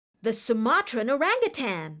the Sumatran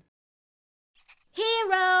orangutan.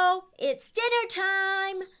 Hero, it's dinner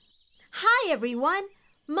time. Hi, everyone.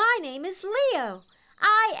 My name is Leo.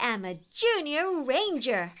 I am a junior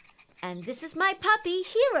ranger, and this is my puppy,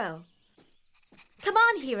 Hero. Come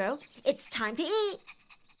on, Hero. It's time to eat.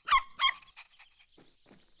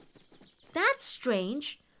 That's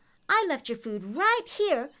strange. I left your food right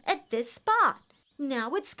here at this spot.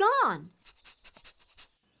 Now it's gone.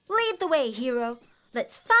 Lead the way, Hero.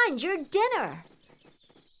 Let's find your dinner.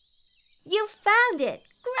 You found it.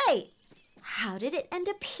 Great. How did it end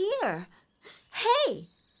up here? Hey,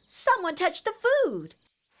 someone touched the food.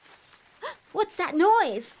 What's that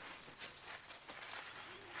noise?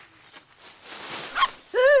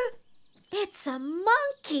 It's a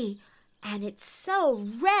monkey, and it's so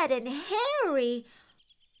red and hairy.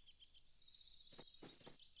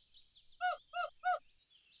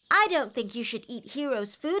 I don't think you should eat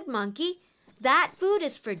Hero's food, Monkey. That food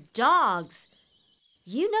is for dogs.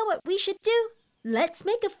 You know what we should do? Let's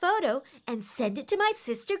make a photo and send it to my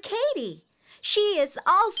sister Katie. She is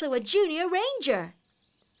also a junior ranger.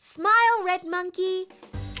 Smile, Red Monkey.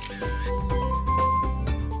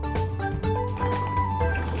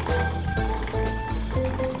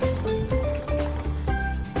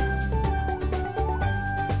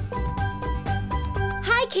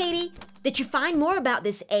 Hi, Katie. Did you find more about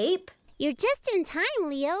this ape? You're just in time,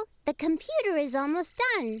 Leo. The computer is almost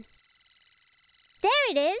done.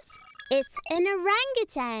 There it is. It's an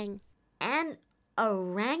orangutan. An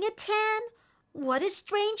orangutan? What a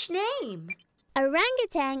strange name.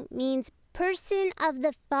 Orangutan means person of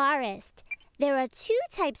the forest. There are 2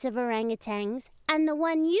 types of orangutans, and the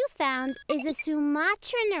one you found is a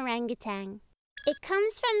Sumatran orangutan. It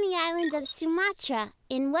comes from the island of Sumatra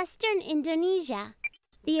in western Indonesia.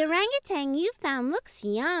 The orangutan you found looks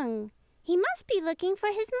young. He must be looking for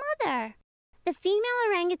his mother. The female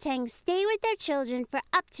orangutans stay with their children for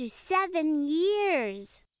up to 7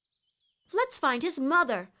 years. Let's find his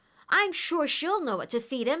mother. I'm sure she'll know what to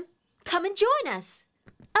feed him. Come and join us.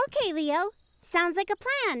 Okay, Leo. Sounds like a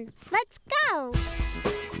plan. Let's go.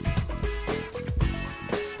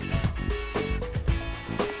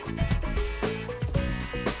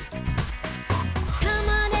 Come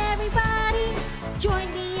on, everybody.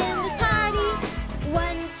 Join me in this party.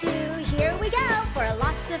 1, 2, here we go. For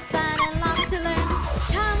lots of fun and lots to learn.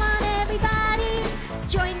 Come on, everybody.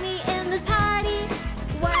 Join me in this party.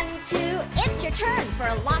 1, 2, it's your turn.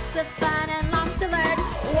 For lots of fun and lots to learn.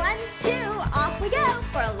 1, 2, off we go.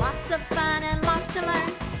 For lots of fun and lots to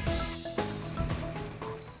learn.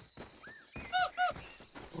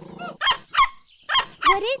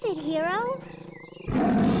 What is it, Hero?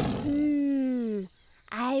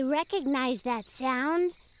 I recognize that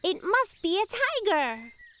sound. It must be a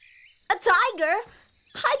tiger. A tiger?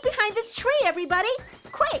 Hide behind this tree, everybody.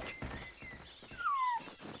 Quick.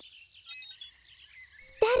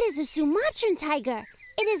 That is a Sumatran tiger.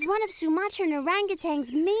 It is one of Sumatran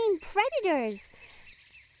orangutan's main predators.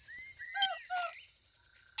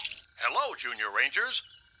 Hello, Junior Rangers.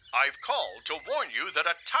 I've called to warn you that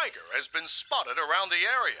a tiger has been spotted around the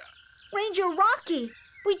area. Ranger Rocky,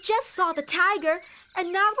 we just saw the tiger,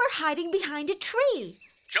 and now we're hiding behind a tree.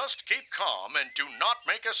 Just keep calm and do not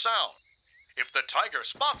make a sound. If the tiger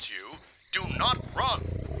spots you, do not run.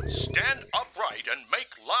 Stand upright and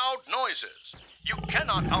make loud noises. You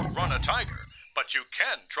cannot outrun a tiger, but you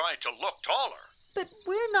can try to look taller. But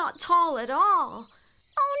we're not tall at all.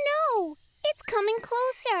 Oh no! It's coming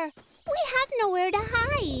closer. We have nowhere to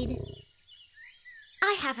hide.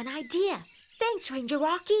 I have an idea. Thanks, Ranger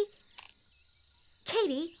Rocky.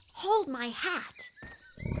 Katie, hold my hat.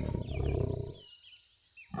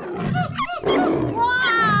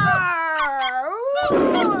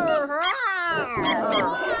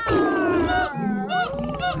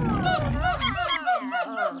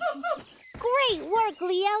 Great work,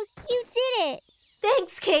 Leo. You did it.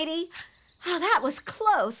 Thanks, Katie. Oh, that was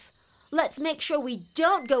close. Let's make sure we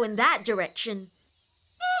don't go in that direction.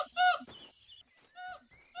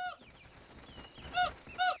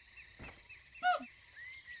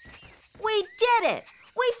 We did it!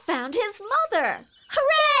 We found his mother!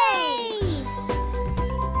 Hooray!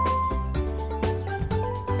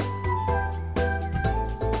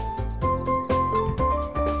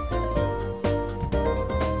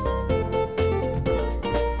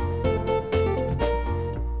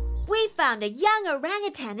 We found a young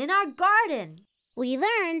orangutan in our garden. We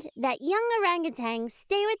learned that young orangutans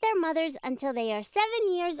stay with their mothers until they are 7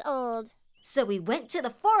 years old. So we went to the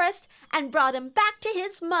forest and brought him back to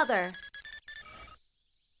his mother.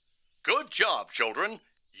 Good job, children.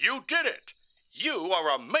 You did it. You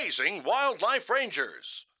are amazing wildlife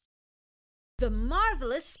rangers. The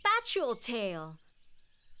marvelous Spatuletail.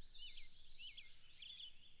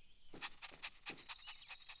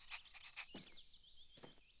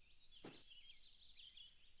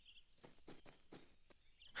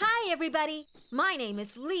 Hi, everybody. My name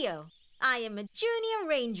is Leo. I am a junior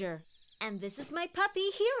ranger, and this is my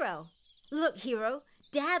puppy, Hero. Look, Hero,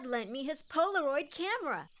 Dad lent me his Polaroid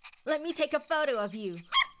camera. Let me take a photo of you.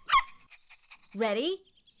 Ready?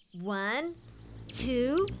 1,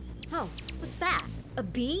 2. Oh, what's that? A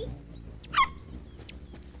bee?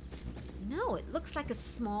 No, it looks like a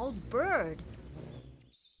small bird.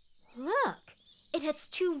 Look, it has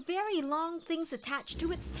 2 very long things attached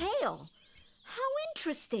to its tail. How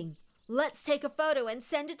interesting. Let's take a photo and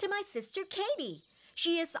send it to my sister Katie.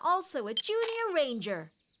 She is also a junior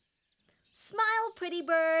ranger. Smile, pretty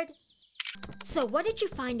bird. So what did you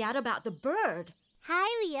find out about the bird? Hi,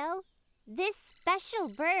 Leo. This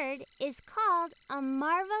special bird is called a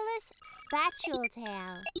marvelous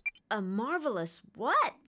spatuletail. A marvelous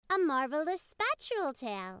what? A marvelous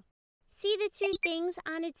spatuletail. See the 2 things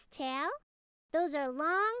on its tail? Those are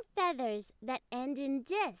long feathers that end in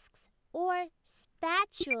discs, or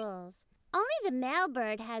spatules. Only the male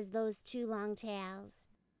bird has those 2 long tails.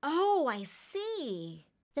 Oh, I see.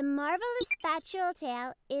 The marvelous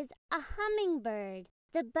spatuletail is a hummingbird.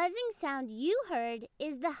 The buzzing sound you heard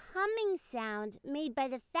is the humming sound made by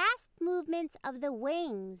the fast movements of the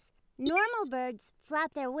wings. Normal birds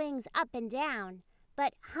flap their wings up and down,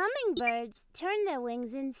 but hummingbirds turn their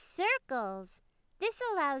wings in circles. This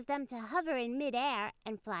allows them to hover in midair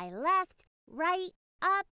and fly left, right,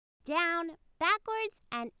 up, down, backwards,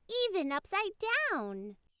 and even upside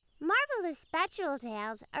down. Marvelous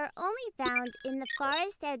spatuletails are only found in the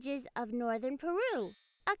forest edges of northern Peru,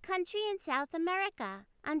 a country in South America.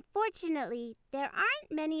 Unfortunately, there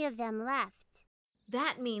aren't many of them left.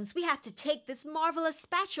 That means we have to take this marvelous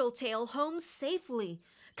Spatuletail home safely.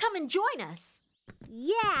 Come and join us.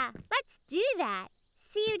 Yeah, let's do that.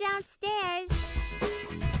 See you downstairs.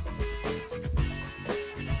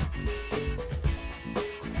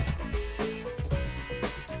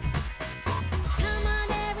 Come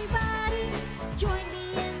on, everybody, join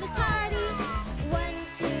me in this party. 1,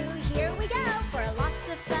 2, here we go for lots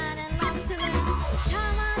of fun and lots to learn.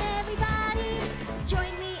 Come on, everybody,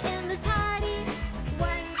 join me in this party. 1,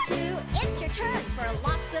 2, it's your turn for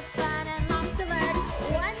lots of fun and lots to learn.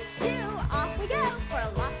 1, 2, off we go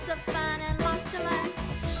for lots of fun and lots to learn.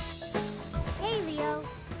 Hey, Leo,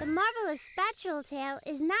 the marvelous spatuletail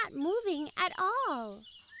is not moving at all.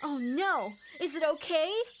 Oh no, is it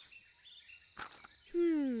okay?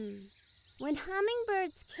 When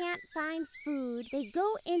hummingbirds can't find food, they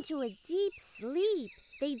go into a deep sleep.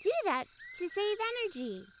 They do that to save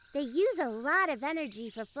energy. They use a lot of energy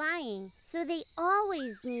for flying, so they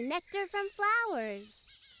always need nectar from flowers.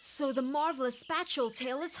 So the marvelous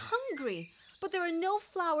Spatuletail is hungry, but there are no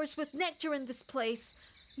flowers with nectar in this place.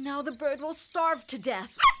 Now the bird will starve to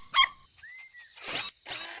death.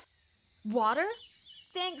 Water?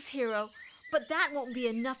 Thanks, Hero, but that won't be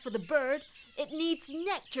enough for the bird. It needs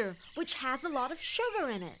nectar, which has a lot of sugar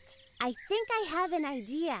in it. I think I have an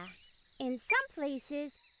idea. In some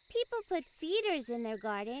places, people put feeders in their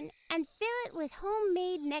garden and fill it with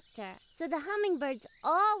homemade nectar, so the hummingbirds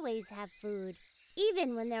always have food,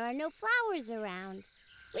 even when there are no flowers around.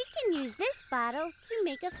 We can use this bottle to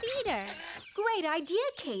make a feeder. Great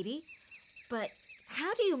idea, Katie. But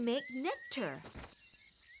how do you make nectar?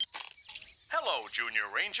 Hello, Junior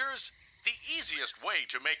Rangers. The easiest way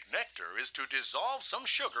to make nectar is to dissolve some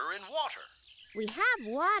sugar in water. We have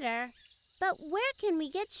water, but where can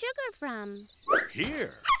we get sugar from?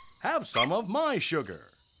 Here, have some of my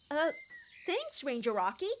sugar. Thanks, Ranger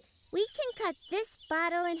Rocky. We can cut this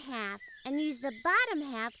bottle in half and use the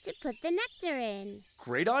bottom half to put the nectar in.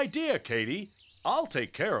 Great idea, Katie. I'll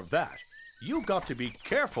take care of that. You've got to be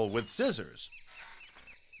careful with scissors.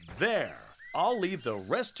 There. I'll leave the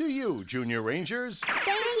rest to you, Junior Rangers. Thank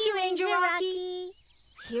you, Ranger Rocky.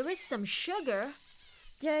 Here is some sugar.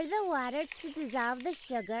 Stir the water to dissolve the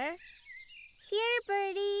sugar. Here,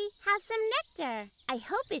 Birdie, have some nectar. I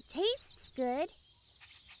hope it tastes good.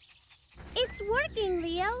 It's working,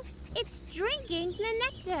 Leo. It's drinking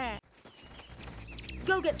the nectar.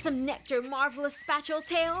 Go get some nectar, marvelous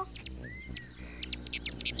Spatuletail.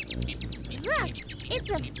 Look, it's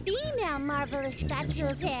a female marvelous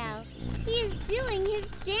Spatuletail. He is doing his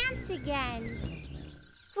dance again.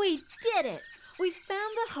 We did it! We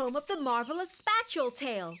found the home of the marvelous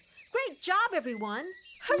Spatuletail. Great job, everyone!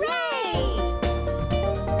 Hooray!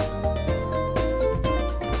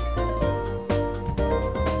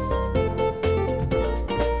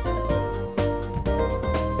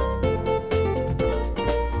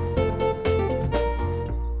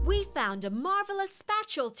 found a marvelous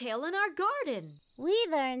spatuletail in our garden. We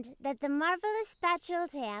learned that the marvelous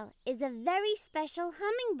spatuletail is a very special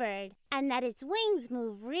hummingbird and that its wings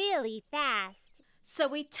move really fast. So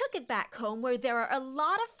we took it back home where there are a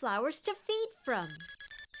lot of flowers to feed from.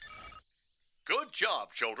 Good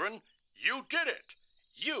job, children. You did it.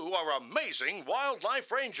 You are amazing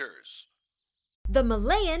wildlife rangers. The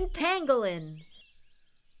Malayan pangolin.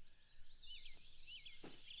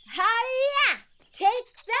 Hi-ya! Take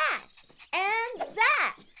that! And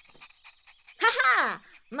that! Ha-ha!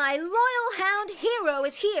 My loyal hound Hero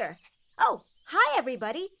is here. Oh, hi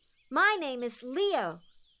everybody. My name is Leo.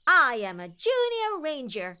 I am a junior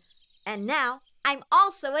ranger. And now I'm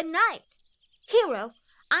also a knight. Hero,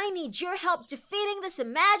 I need your help defeating this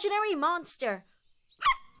imaginary monster.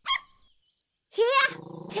 Here,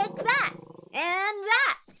 take that, and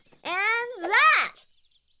that, and that.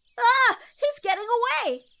 Ah, he's getting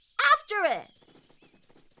away. After it.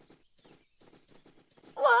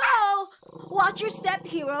 Whoa! Watch your step,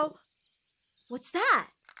 Hero. What's that?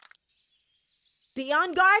 Be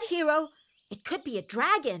on guard, Hero. It could be a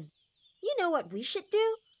dragon. You know what we should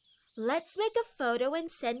do? Let's make a photo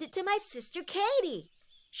and send it to my sister Katie.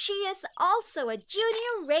 She is also a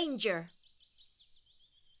junior ranger.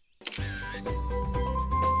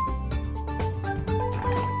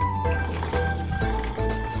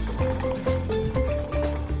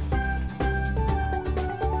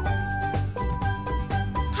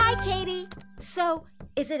 Hi, Katie. So,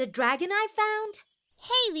 is it a dragon I found?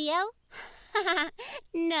 Hey, Leo.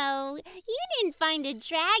 No, you didn't find a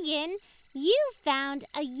dragon. You found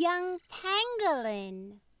a young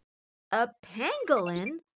pangolin. A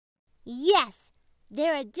pangolin? Yes,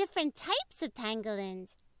 there are different types of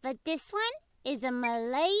pangolins, but this one is a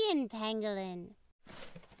Malayan pangolin.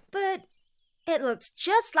 But it looks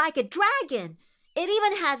just like a dragon. It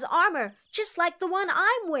even has armor, just like the one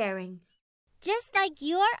I'm wearing. Just like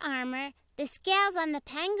your armor, the scales on the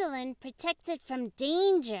pangolin protect it from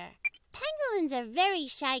danger. Pangolins are very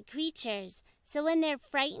shy creatures, so when they're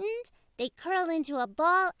frightened, they curl into a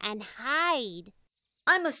ball and hide.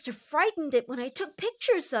 I must have frightened it when I took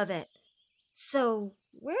pictures of it. So,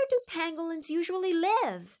 where do pangolins usually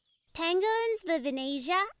live? Pangolins live in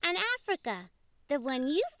Asia and Africa. The one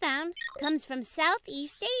you found comes from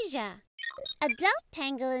Southeast Asia. Adult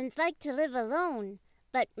pangolins like to live alone,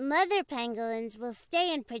 but mother pangolins will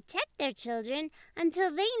stay and protect their children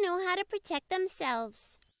until they know how to protect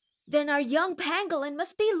themselves. Then our young pangolin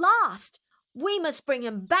must be lost. We must bring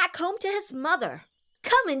him back home to his mother.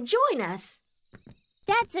 Come and join us.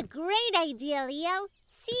 That's a great idea, Leo.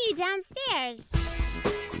 See you downstairs.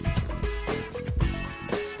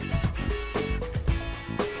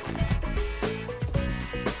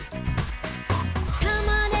 Come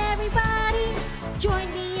on, everybody.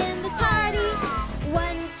 Join me in this party.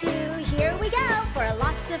 1, 2, here we go. For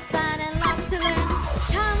lots of fun and lots to learn.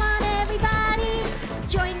 Come on, everybody.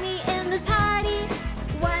 Join me in this party.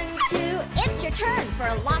 1, 2, it's your turn.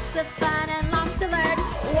 For lots of fun and lots to learn.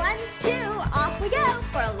 1, 2, off we go.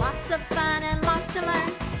 For lots of fun and lots to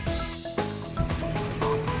learn.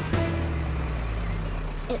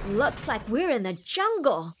 It looks like we're in the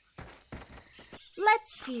jungle.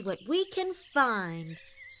 Let's see what we can find.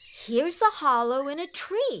 Here's a hollow in a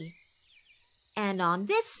tree. And on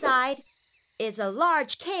this side is a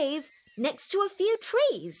large cave next to a few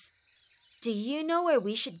trees. Do you know where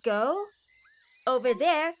we should go? Over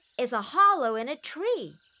there is a hollow in a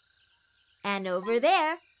tree. And over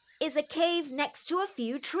there is a cave next to a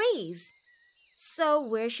few trees. So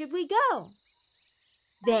where should we go?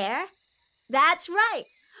 There? That's right.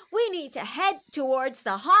 We need to head towards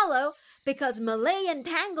the hollow because Malayan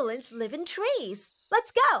pangolins live in trees.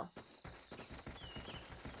 Let's go.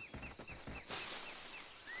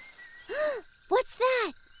 What's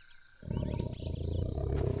that?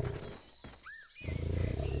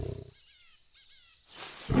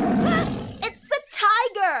 It's the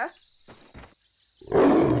tiger!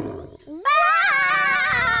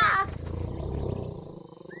 Ah!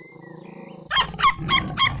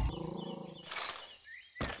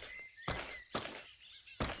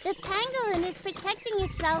 The pangolin is protecting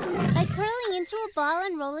itself by curling into a ball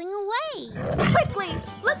and rolling away. Quickly,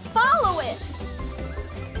 let's follow it!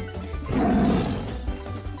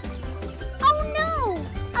 Oh no!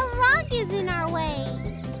 A log is in our way.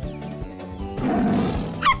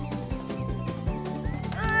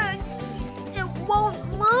 It won't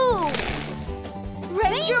move!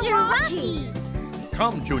 Ranger Rocky!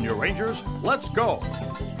 Come, Junior Rangers, let's go.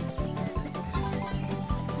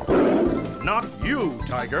 Not you,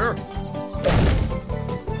 Tiger.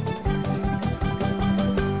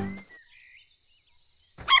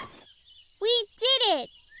 We did it!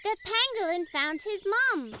 The pangolin found his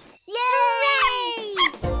mom. Yay!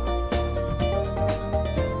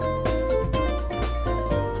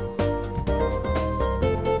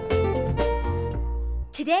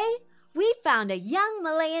 Today, we found a young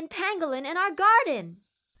Malayan pangolin in our garden.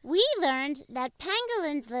 We learned that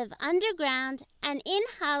pangolins live underground and in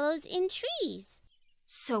hollows in trees.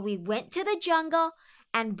 So we went to the jungle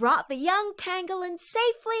and brought the young pangolin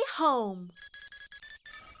safely home.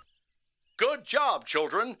 Good job,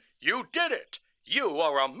 children. You did it. You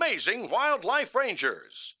are amazing wildlife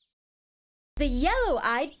rangers. The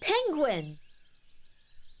yellow-eyed penguin.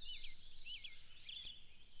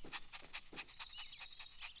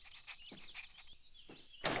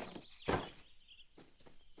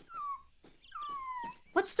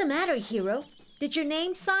 What's the matter, Hero? Did your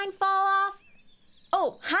name sign fall off?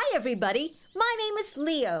 Oh, hi, everybody. My name is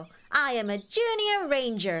Leo. I am a junior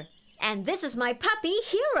ranger. And this is my puppy,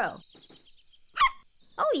 Hero.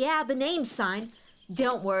 Oh, yeah, the name sign.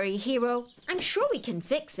 Don't worry, Hero. I'm sure we can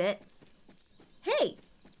fix it. Hey,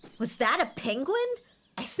 was that a penguin?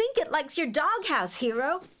 I think it likes your doghouse,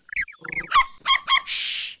 Hero.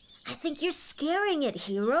 Shh! I think you're scaring it,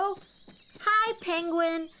 Hero. Hi,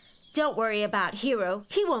 penguin. Don't worry about Hero.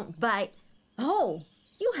 He won't bite. Oh,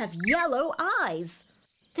 you have yellow eyes.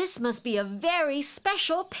 This must be a very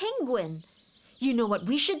special penguin. You know what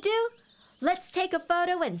we should do? Let's take a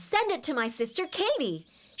photo and send it to my sister Katie.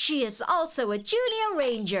 She is also a junior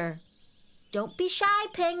ranger. Don't be shy,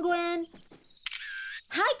 penguin.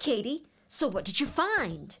 Hi, Katie. So what did you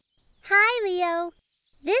find? Hi, Leo.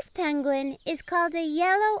 This penguin is called a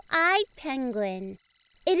yellow-eyed penguin.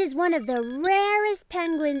 It is one of the rarest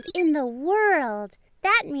penguins in the world.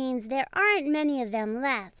 That means there aren't many of them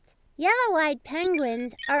left. Yellow-eyed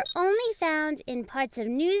penguins are only found in parts of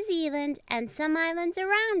New Zealand and some islands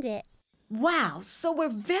around it. Wow, so we're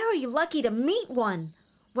very lucky to meet one.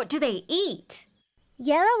 What do they eat?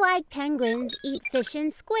 Yellow-eyed penguins eat fish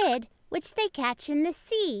and squid, which they catch in the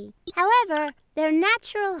sea. However, their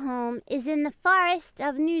natural home is in the forests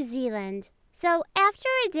of New Zealand. So after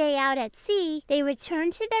a day out at sea, they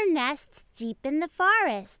return to their nests deep in the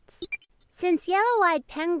forests. Since yellow-eyed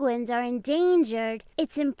penguins are endangered,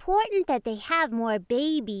 it's important that they have more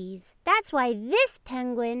babies. That's why this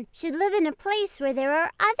penguin should live in a place where there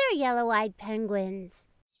are other yellow-eyed penguins.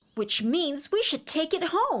 Which means we should take it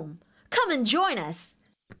home. Come and join us.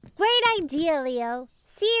 Great idea, Leo.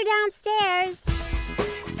 See you downstairs.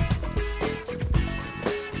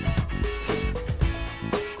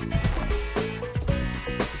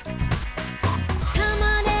 Come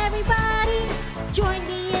on, everybody. Join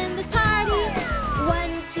me in this party.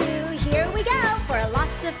 1, 2, here we go. For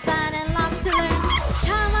lots of fun and lots to learn.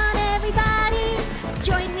 Come on, everybody.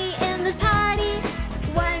 Join me in this party.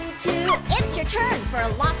 1, 2, it's your turn. For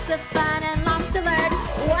lots of fun and lots to learn.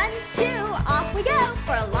 1, 2, off we go.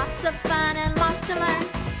 For lots of fun and lots to learn.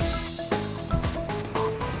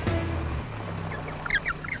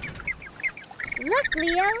 Look,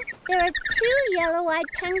 Leo, there are 2 yellow-eyed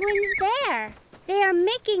penguins there. They are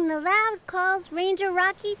making the loud calls Ranger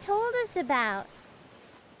Rocky told us about.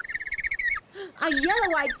 A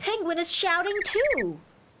yellow-eyed penguin is shouting too.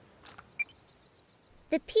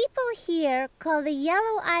 The people here call the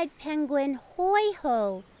yellow-eyed penguin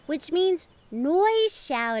hoi-ho, which means noise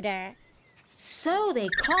shouter. So they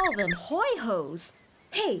call them hoi-hos.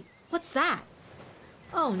 Hey, what's that?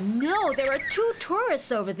 Oh no, there are 2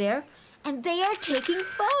 tourists over there, and they are taking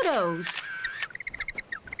photos.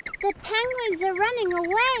 The penguins are running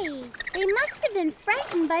away. They must have been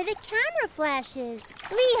frightened by the camera flashes.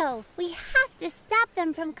 Leo, we have to stop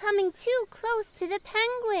them from coming too close to the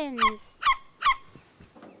penguins.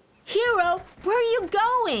 Hero, where are you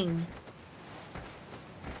going?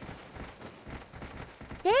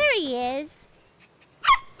 There he is.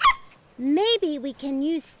 Maybe we can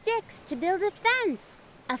use sticks to build a fence.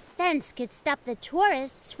 A fence could stop the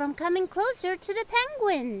tourists from coming closer to the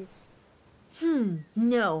penguins.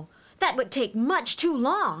 No, that would take much too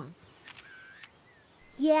long.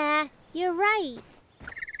 Yeah, you're right.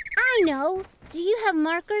 I know. Do you have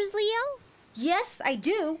markers, Leo? Yes, I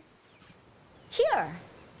do. Here.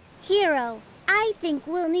 Hero, I think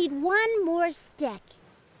we'll need 1 more stick.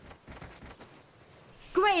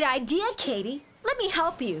 Great idea, Katie. Let me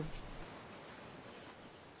help you.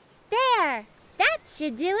 There! That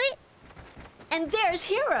should do it. And there's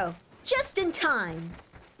Hero, just in time.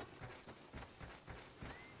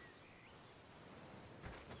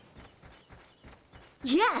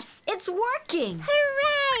 Yes, it's working!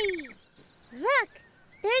 Hooray! Look,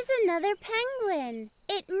 there's another penguin.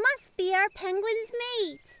 It must be our penguin's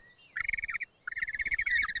mate.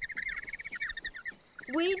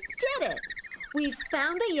 We did it! We've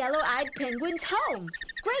found the yellow-eyed penguin's home.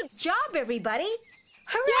 Great job, everybody!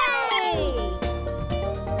 Hooray!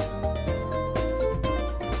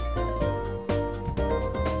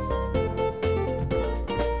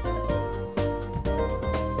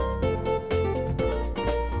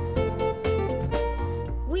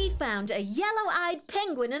 We found a yellow-eyed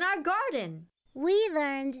penguin in our garden. We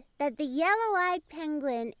learned that the yellow-eyed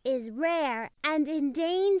penguin is rare and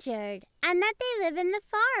endangered, and that they live in the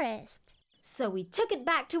forest. So we took it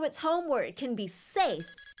back to its home where it can be safe.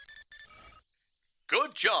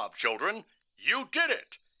 Good job, children. You did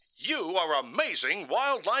it. You are amazing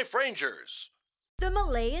wildlife rangers. The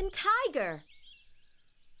Malayan tiger.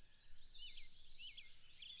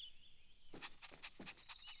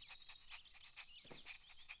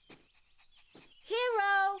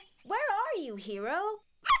 Hero! Where are you, Hero?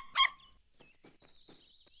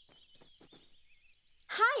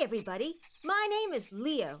 Hi, everybody. My name is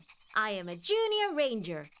Leo. I am a junior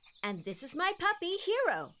ranger, and this is my puppy,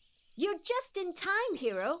 Hero. You're just in time,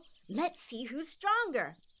 Hero. Let's see who's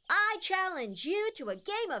stronger. I challenge you to a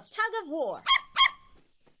game of tug of war.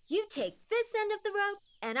 You take this end of the rope,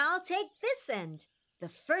 and I'll take this end. The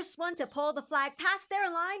first one to pull the flag past their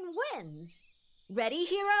line wins. Ready,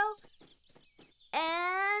 Hero?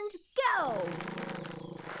 And go!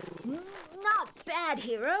 Not bad,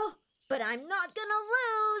 Hero, but I'm not gonna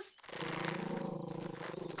lose.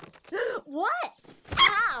 What?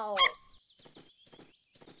 Ow!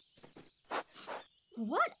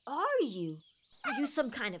 What are you? Are you some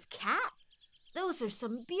kind of cat? Those are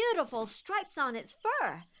some beautiful stripes on its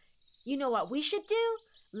fur. You know what we should do?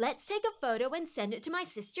 Let's take a photo and send it to my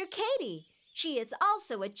sister Katie. She is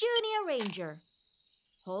also a junior ranger.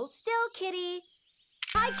 Hold still, Kitty.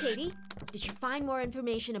 Hi, Katie. Did you find more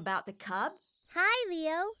information about the cub? Hi,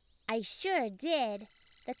 Leo. I sure did.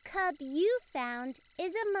 The cub you found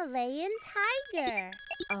is a Malayan tiger.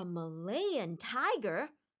 A Malayan tiger?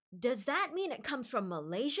 Does that mean it comes from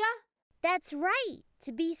Malaysia? That's right.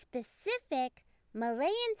 To be specific,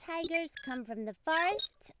 Malayan tigers come from the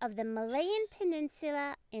forests of the Malayan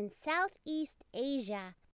Peninsula in Southeast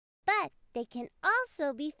Asia. But they can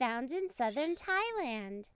also be found in southern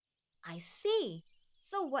Thailand. I see.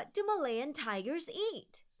 So what do Malayan tigers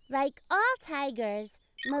eat? Like all tigers,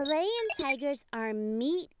 Malayan tigers are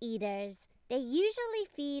meat eaters. They usually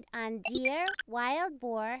feed on deer, wild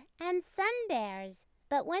boar, and sun bears.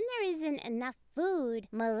 But when there isn't enough food,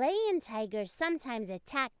 Malayan tigers sometimes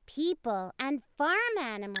attack people and farm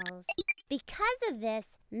animals. Because of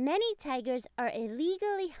this, many tigers are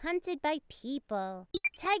illegally hunted by people.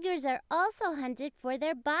 Tigers are also hunted for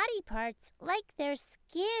their body parts, like their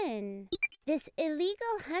skin. This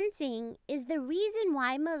illegal hunting is the reason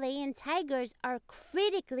why Malayan tigers are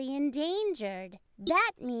critically endangered.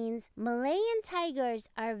 That means Malayan tigers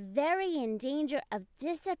are very in danger of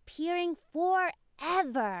disappearing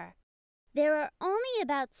forever. There are only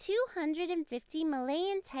about 250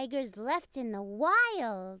 Malayan tigers left in the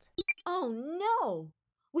wild. Oh no!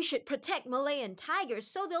 We should protect Malayan tigers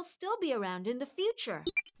so they'll still be around in the future.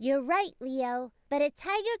 You're right, Leo. But a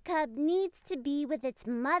tiger cub needs to be with its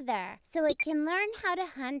mother so it can learn how to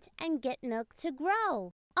hunt and get milk to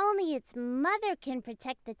grow. Only its mother can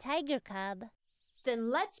protect the tiger cub. Then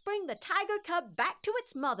let's bring the tiger cub back to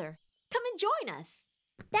its mother. Come and join us.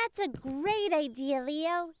 That's a great idea,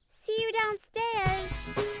 Leo. See you downstairs.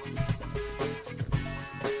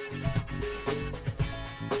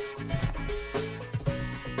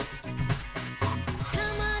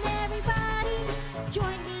 Come on, everybody,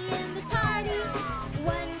 join me in this party.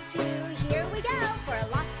 1, 2, here we go for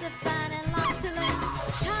lots of fun and lots to learn.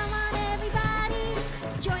 Come on, everybody,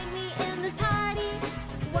 join me in this party.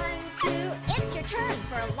 1, 2, it's your turn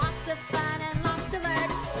for lots of fun and lots to learn.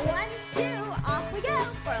 1, 2, off we go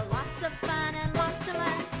for lots of fun and lots to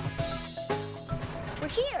learn. We're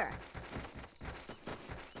here.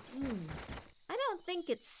 I don't think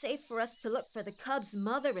it's safe for us to look for the cub's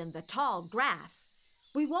mother in the tall grass.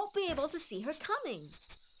 We won't be able to see her coming.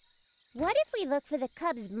 What if we look for the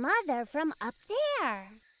cub's mother from up there?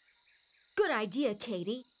 Good idea,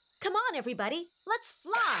 Katie. Come on, everybody. Let's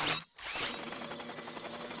fly.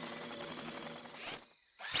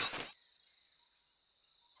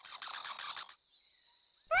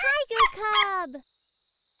 Tiger cub!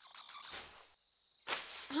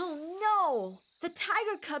 Oh, no! The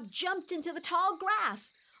tiger cub jumped into the tall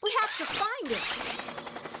grass. We have to find it.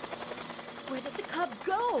 Where did the cub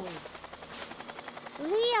go?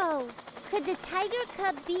 Leo, could the tiger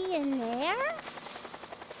cub be in there?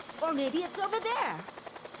 Or maybe it's over there.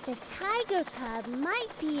 The tiger cub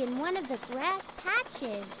might be in one of the grass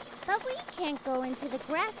patches, but we can't go into the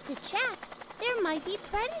grass to check. There might be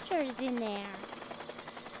predators in there.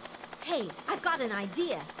 Hey, I've got an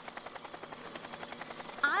idea.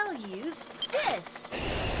 I'll use this.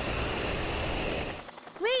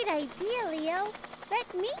 Great idea, Leo.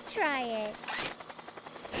 Let me try it.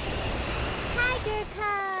 Tiger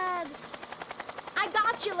cub! I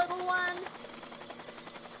got you, little one.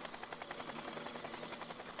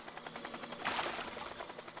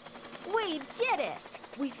 We did it!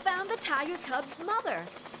 We found the tiger cub's mother.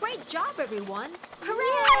 Great job, everyone.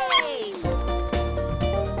 Hooray!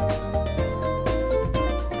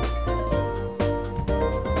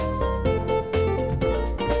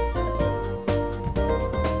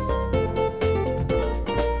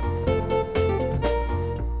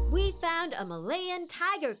 We found a Malayan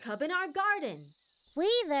tiger cub in our garden.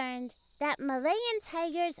 We learned that Malayan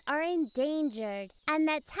tigers are endangered and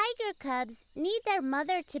that tiger cubs need their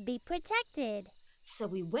mother to be protected. So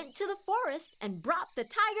we went to the forest and brought the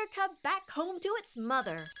tiger cub back home to its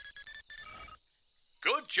mother.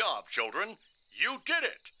 Good job, children. You did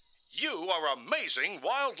it. You are amazing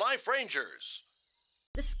wildlife rangers.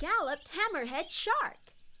 The scalloped hammerhead shark.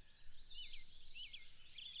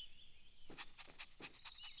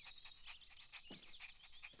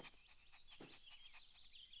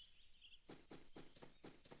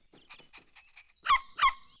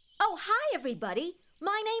 Oh, hi, everybody.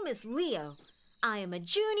 My name is Leo. I am a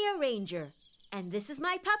junior ranger, and this is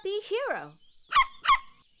my puppy, Hero.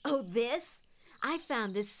 Oh, this? I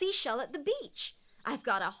found this seashell at the beach. I've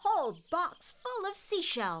got a whole box full of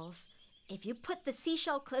seashells. If you put the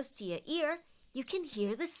seashell close to your ear, you can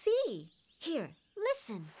hear the sea. Here,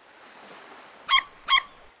 listen.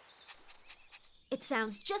 It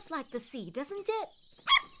sounds just like the sea, doesn't it?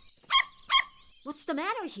 What's the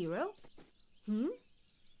matter, Hero?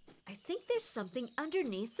 I think there's something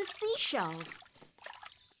underneath the seashells.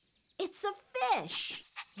 It's a fish.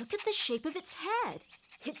 Look at the shape of its head.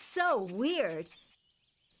 It's so weird.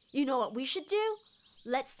 You know what we should do?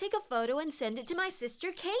 Let's take a photo and send it to my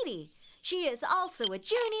sister Katie. She is also a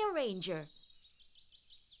junior ranger.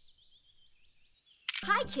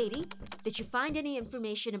 Hi, Katie. Did you find any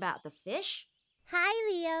information about the fish? Hi,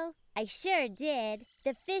 Leo. I sure did.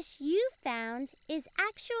 The fish you found is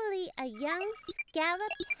actually a young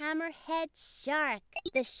scalloped hammerhead shark.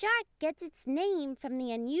 The shark gets its name from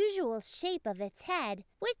the unusual shape of its head,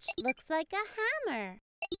 which looks like a hammer.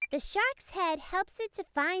 The shark's head helps it to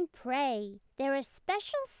find prey. There are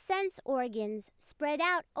special sense organs spread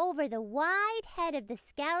out over the wide head of the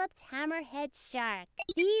scalloped hammerhead shark.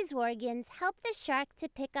 These organs help the shark to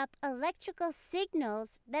pick up electrical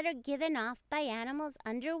signals that are given off by animals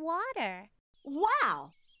underwater.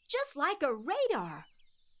 Wow! Just like a radar.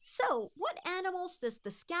 So, what animals does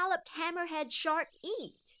the scalloped hammerhead shark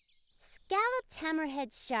eat? Scalloped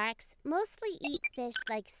hammerhead sharks mostly eat fish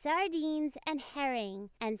like sardines and herring,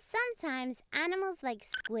 and sometimes animals like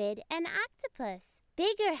squid and octopus.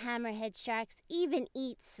 Bigger hammerhead sharks even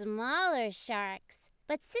eat smaller sharks.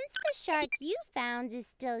 But since the shark you found is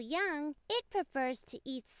still young, it prefers to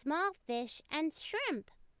eat small fish and shrimp.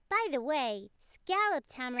 By the way,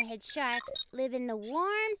 scalloped hammerhead sharks live in the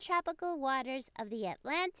warm tropical waters of the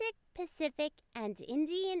Atlantic, Pacific, and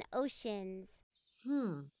Indian Oceans.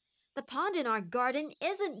 The pond in our garden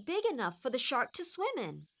isn't big enough for the shark to swim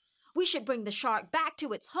in. We should bring the shark back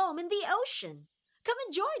to its home in the ocean. Come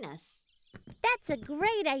and join us. That's a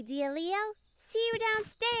great idea, Leo. See you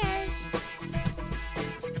downstairs.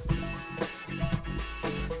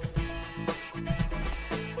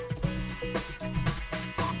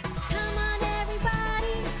 Come on,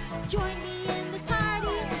 everybody, join me in this party.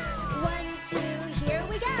 1, 2, here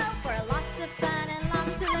we go for lots of fun and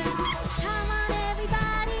lots to learn. Come on,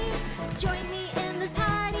 everybody, join me in this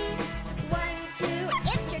party. 1, 2,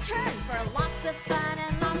 it's your turn for lots of fun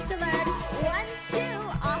and lots to learn. 1, 2,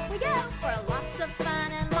 off we go for lots of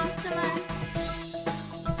fun and lots to learn.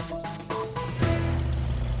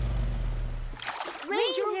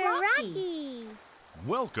 Ranger Rocky.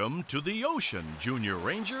 Welcome to the ocean, Junior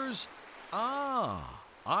Rangers. Ah,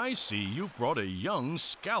 I see you've brought a young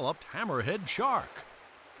scalloped hammerhead shark.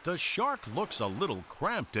 The shark looks a little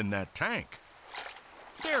cramped in that tank.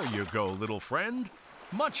 There you go, little friend.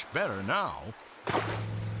 Much better now.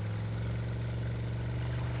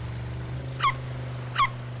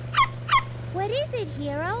 What is it,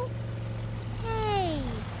 Hero? Hey,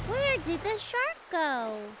 where did the shark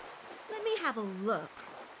go? Let me have a look.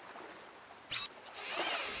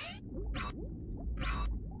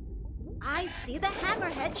 I see the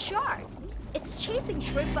hammerhead shark. It's chasing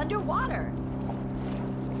shrimp underwater.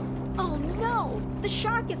 Oh no! The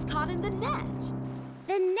shark is caught in the net.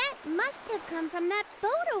 The net must have come from that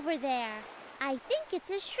boat over there. I think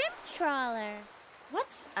it's a shrimp trawler.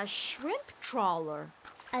 What's a shrimp trawler?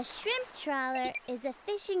 A shrimp trawler is a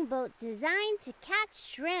fishing boat designed to catch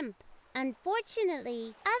shrimp.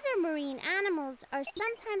 Unfortunately, other marine animals are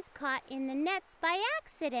sometimes caught in the nets by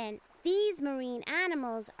accident. These marine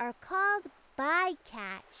animals are called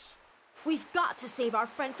bycatch. We've got to save our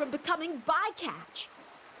friend from becoming bycatch.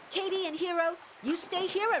 Katie and Hero, you stay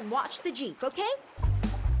here and watch the Jeep, okay?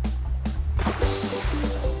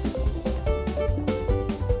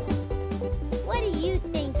 What do you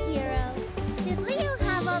think, Hero? Should Leo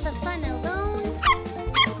have all the fun alone?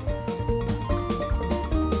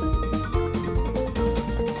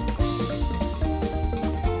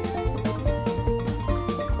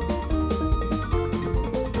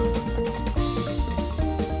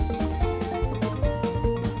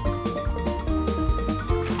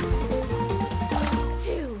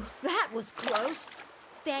 Phew, that was close.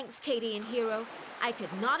 Thanks, Katie and Hero. I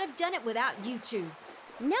could not have done it without you two.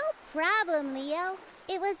 No problem, Leo.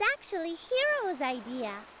 It was actually Hero's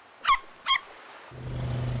idea.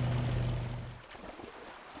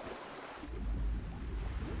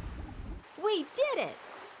 We did it!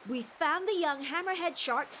 We found the young hammerhead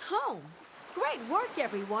shark's home. Great work,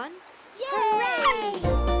 everyone!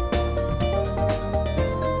 Yay!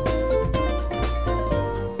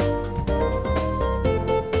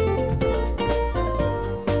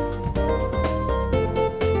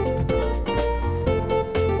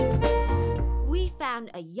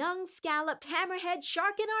 A young scalloped hammerhead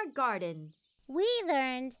shark in our garden. We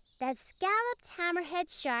learned that scalloped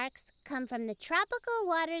hammerhead sharks come from the tropical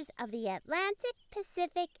waters of the Atlantic,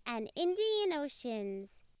 Pacific, and Indian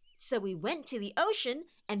Oceans. So we went to the ocean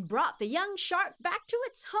and brought the young shark back to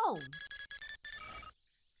its home.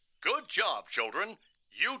 Good job, children.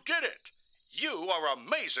 You did it. You are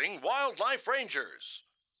amazing wildlife rangers.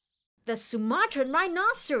 The Sumatran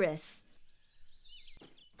rhinoceros.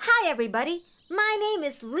 Hi, everybody. My name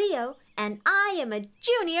is Leo, and I am a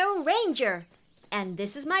junior ranger. And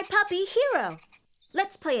this is my puppy, Hero.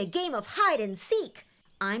 Let's play a game of hide and seek.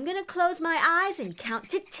 I'm going to close my eyes and count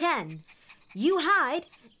to 10. You hide,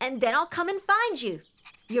 and then I'll come and find you.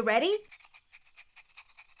 You ready?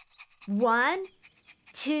 1,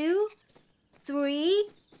 2, 3,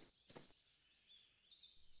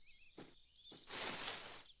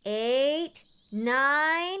 8,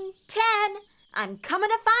 9, 10. I'm coming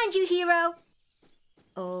to find you, Hero.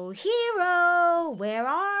 Oh, Hero, where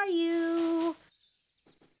are you?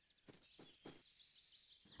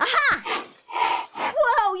 Aha!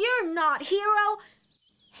 Whoa, you're not Hero.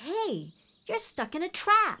 Hey, you're stuck in a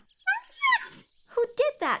trap. Who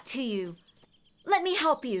did that to you? Let me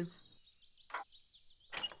help you.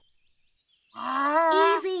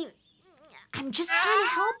 Easy. I'm just trying to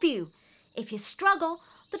help you. If you struggle,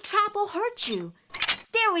 the trap will hurt you.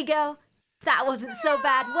 There we go. That wasn't so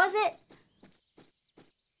bad, was it?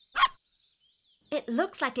 It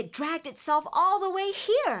looks like it dragged itself all the way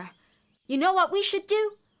here. You know what we should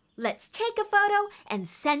do? Let's take a photo and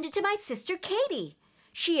send it to my sister Katie.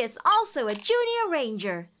 She is also a junior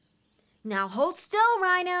ranger. Now hold still,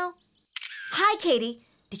 Rhino. Hi, Katie.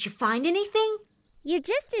 Did you find anything? You're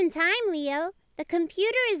just in time, Leo. The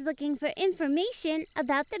computer is looking for information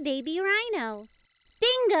about the baby rhino.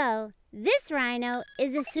 Bingo! This rhino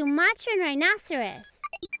is a Sumatran rhinoceros.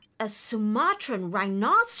 A Sumatran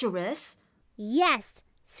rhinoceros? Yes,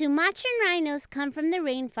 Sumatran rhinos come from the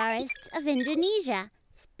rainforests of Indonesia,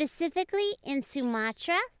 specifically in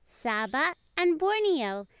Sumatra, Sabah, and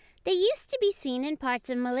Borneo. They used to be seen in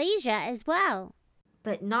parts of Malaysia as well.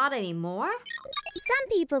 But not anymore? Some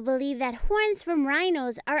people believe that horns from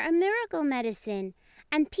rhinos are a miracle medicine,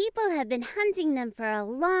 and people have been hunting them for a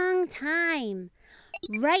long time.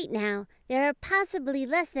 Right now, there are possibly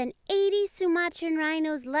less than 80 Sumatran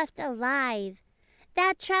rhinos left alive.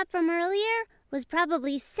 That trap from earlier was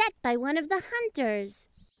probably set by one of the hunters.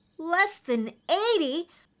 Less than 80?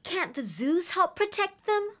 Can't the zoos help protect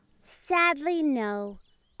them? Sadly, no.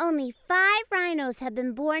 Only 5 rhinos have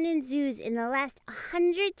been born in zoos in the last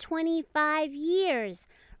 125 years.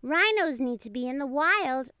 Rhinos need to be in the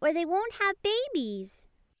wild or they won't have babies.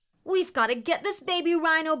 We've got to get this baby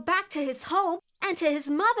rhino back to his home and to his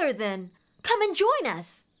mother then. Come and join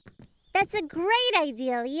us. That's a great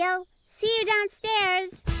idea, Leo. See you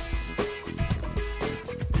downstairs.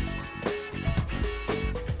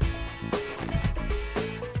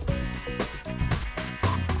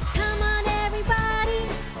 Come on, everybody.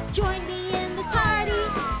 Join me in this party.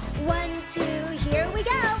 1, 2, here we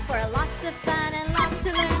go. For lots of fun and lots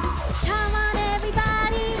to learn. Come on,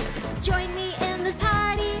 everybody. Join me in this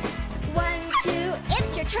party. 1, 2,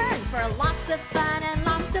 it's your turn. For lots of fun and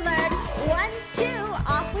lots to learn. 1, 2,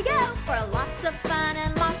 off we go. For lots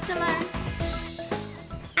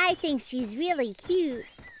think she's really cute.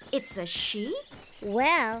 It's a she?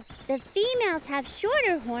 Well, the females have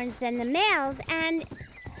shorter horns than the males and...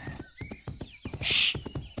 Shh!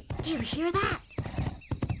 Do you hear that?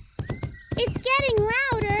 It's getting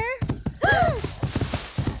louder.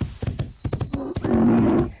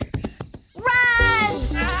 Run!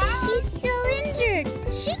 She's still injured.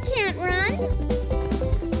 She can't run.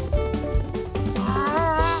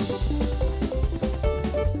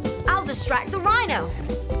 I'll distract the rhino.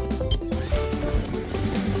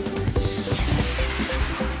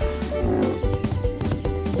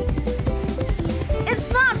 It's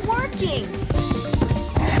not working.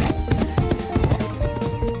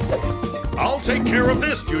 I'll take care of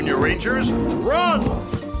this, Junior Rangers. Run!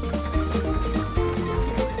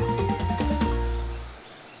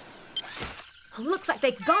 Looks like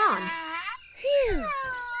they've gone. Phew,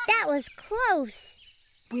 that was close.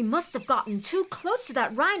 We must have gotten too close to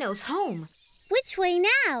that rhino's home. Which way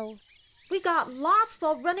now? We got lost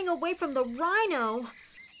while running away from the rhino.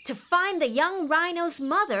 To find the young rhino's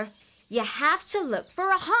mother, you have to look for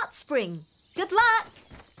a hot spring. Good luck!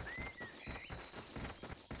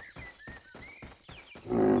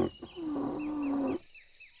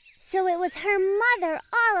 So it was her mother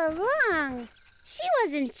all along. She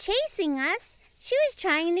wasn't chasing us. She was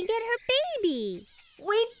trying to get her baby.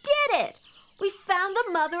 We did it! We found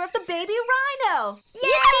the mother of the baby rhino!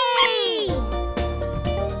 Yippee!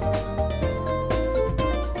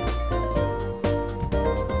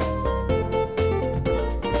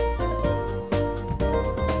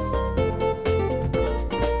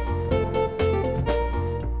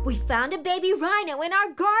 We found a baby rhino in our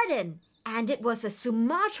garden, and it was a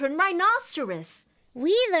Sumatran rhinoceros.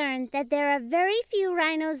 We learned that there are very few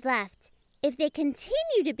rhinos left. If they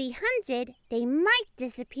continue to be hunted, they might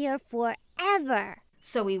disappear forever.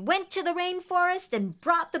 So we went to the rainforest and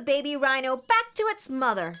brought the baby rhino back to its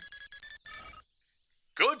mother.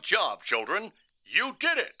 Good job, children. You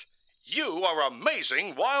did it. You are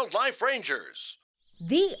amazing wildlife rangers.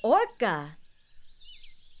 The orca.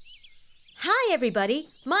 Hi, everybody.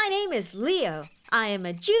 My name is Leo. I am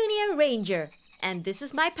a junior ranger, and this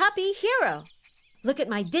is my puppy, Hero. Look at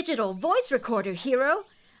my digital voice recorder, Hero.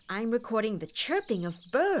 I'm recording the chirping of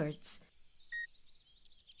birds.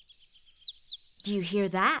 Do you hear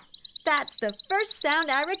that? That's the first sound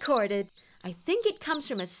I recorded. I think it comes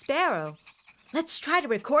from a sparrow. Let's try to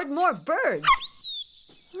record more birds.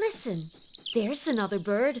 Listen, there's another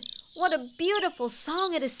bird. What a beautiful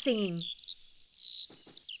song it is singing.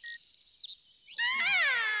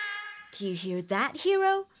 Do you hear that,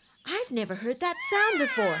 Hero? I've never heard that sound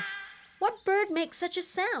before. What bird makes such a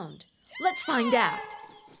sound? Let's find out.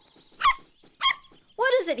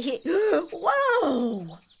 What is it here?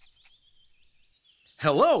 Whoa!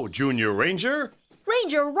 Hello, Junior Ranger.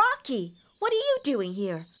 Ranger Rocky, what are you doing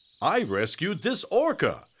here? I rescued this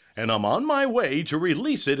orca, and I'm on my way to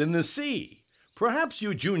release it in the sea. Perhaps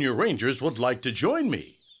you Junior Rangers would like to join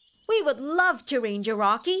me. We would love to, Ranger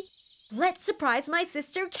Rocky. Let's surprise my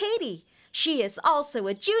sister Katie. She is also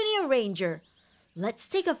a junior ranger. Let's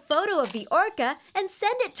take a photo of the orca and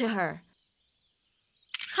send it to her.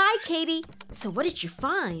 Hi, Katie. So what did you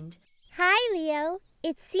find? Hi, Leo.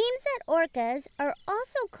 It seems that orcas are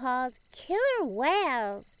also called killer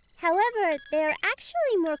whales. However, they are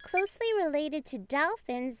actually more closely related to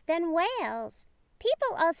dolphins than whales.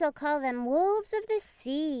 People also call them wolves of the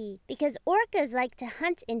sea because orcas like to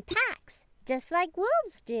hunt in packs, just like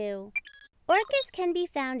wolves do. Orcas can be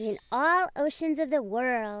found in all oceans of the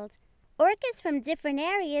world. Orcas from different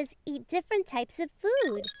areas eat different types of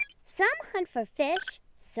food. Some hunt for fish,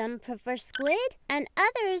 some prefer squid, and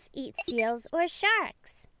others eat seals or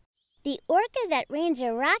sharks. The orca that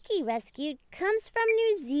Ranger Rocky rescued comes from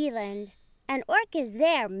New Zealand, and orcas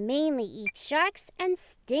there mainly eat sharks and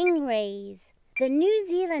stingrays. The New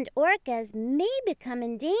Zealand orcas may become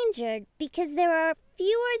endangered because there are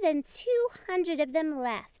fewer than 200 of them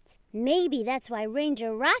left. Maybe that's why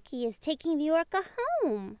Ranger Rocky is taking the orca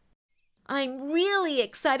home. I'm really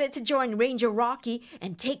excited to join Ranger Rocky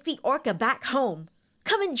and take the orca back home.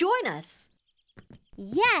 Come and join us.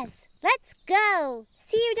 Yes, let's go.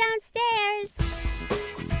 See you downstairs.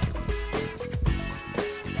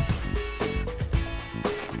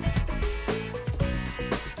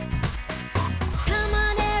 Come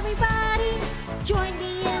on, everybody, join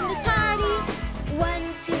me in this party.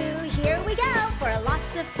 1, 2, here we go for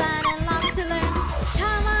lots of fun and lots to learn.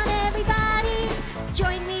 Come on, everybody,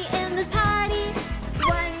 join me in this party.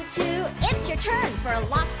 1, 2, it's your turn for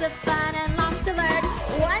lots of fun and lots to learn.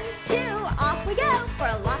 1, 2, off we go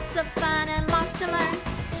for lots of fun and lots to learn.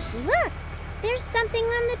 Look, there's something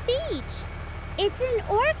on the beach. It's an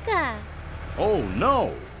orca. Oh,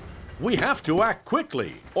 no. We have to act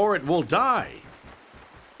quickly, or it will die.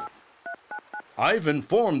 I've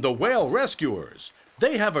informed the whale rescuers.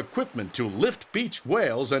 They have equipment to lift beached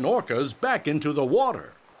whales and orcas back into the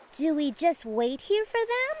water. Do we just wait here for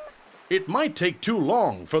them? It might take too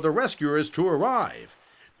long for the rescuers to arrive.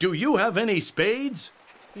 Do you have any spades?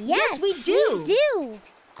 Yes, we do. We do.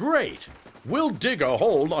 Great! We'll dig a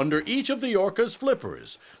hole under each of the orcas'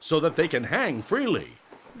 flippers so that they can hang freely.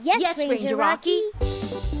 Yes, Ranger Rocky.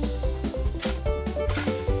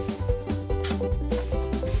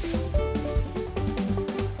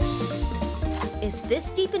 Is this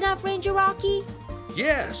deep enough, Ranger Rocky?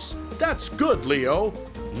 Yes, that's good, Leo.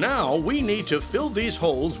 Now we need to fill these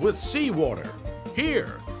holes with seawater.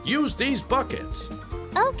 Here, use these buckets.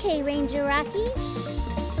 Okay, Ranger Rocky.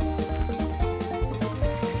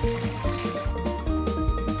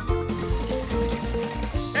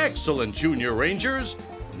 Excellent, Junior Rangers.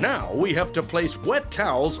 Now we have to place wet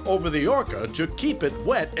towels over the orca to keep it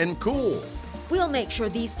wet and cool. We'll make sure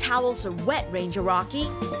these towels are wet, Ranger Rocky.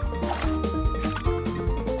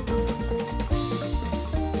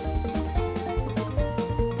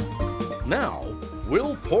 Now,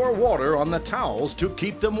 we'll pour water on the towels to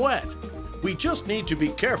keep them wet. We just need to be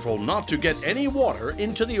careful not to get any water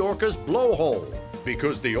into the orca's blowhole,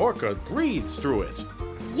 because the orca breathes through it.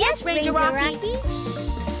 Yes, Ranger Rocky.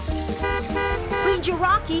 Ranger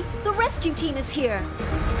Rocky, the rescue team is here.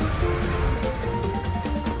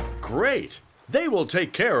 Great! They will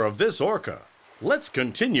take care of this orca. Let's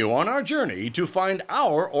continue on our journey to find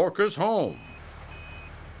our orca's home.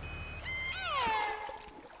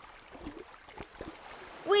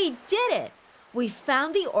 We did it! We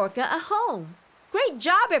found the orca a home. Great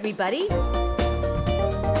job, everybody!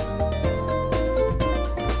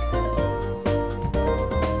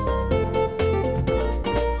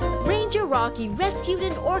 Ranger Rocky rescued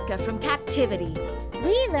an orca from captivity.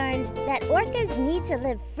 We learned that orcas need to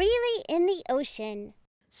live freely in the ocean.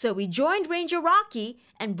 So we joined Ranger Rocky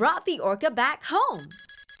and brought the orca back home.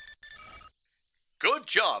 Good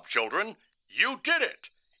job, children. You did it.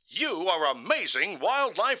 You are amazing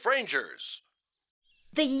wildlife rangers.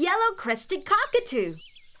 The yellow-crested cockatoo.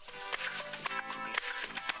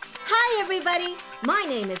 Hi, everybody. My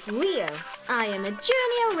name is Leo. I am a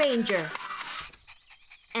junior ranger.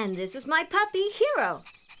 And this is my puppy, Hero.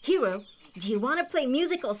 Hero, do you want to play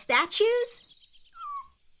musical statues?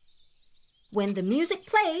 When the music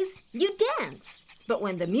plays, you dance. But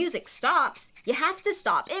when the music stops, you have to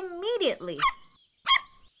stop immediately.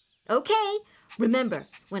 Okay, remember,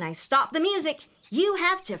 when I stop the music, you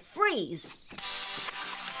have to freeze.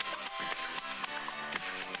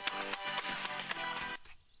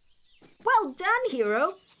 Well done,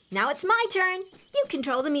 Hero. Now it's my turn. You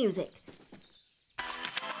control the music.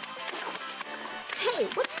 Hey,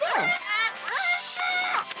 what's this?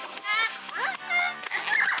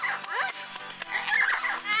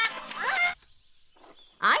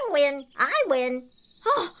 I win.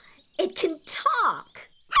 Oh, it can talk.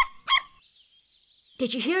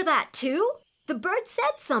 Did you hear that too? The bird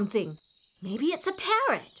said something. Maybe it's a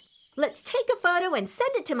parrot. Let's take a photo and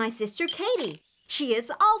send it to my sister Katie. She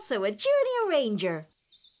is also a junior ranger.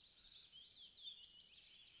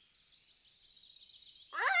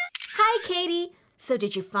 Hi, Katie. So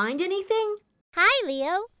did you find anything? Hi,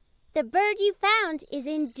 Leo. The bird you found is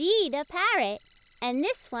indeed a parrot. And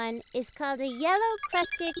this one is called a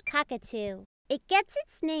yellow-crested cockatoo. It gets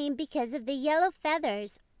its name because of the yellow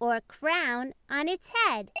feathers, or crown, on its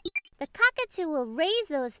head. The cockatoo will raise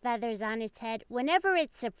those feathers on its head whenever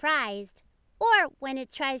it's surprised, or when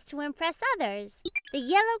it tries to impress others. The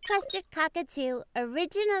yellow-crested cockatoo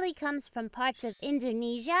originally comes from parts of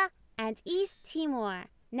Indonesia and East Timor.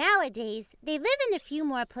 Nowadays, they live in a few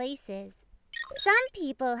more places. Some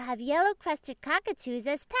people have yellow-crested cockatoos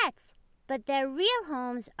as pets, but their real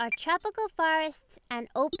homes are tropical forests and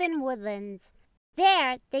open woodlands.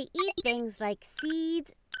 There, they eat things like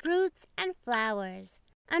seeds, fruits, and flowers.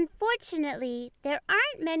 Unfortunately, there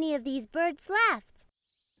aren't many of these birds left.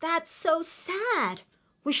 That's so sad.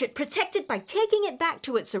 We should protect it by taking it back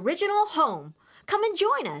to its original home. Come and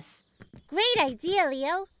join us. Great idea,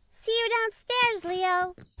 Leo. See you downstairs,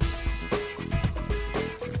 Leo.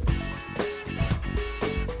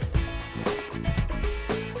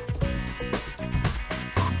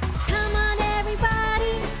 Come on,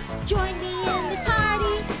 everybody. Join me in this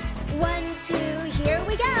party. 1, 2, here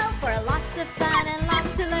we go. For lots of fun and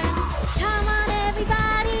lots to learn. Come on,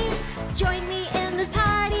 everybody. Join me in this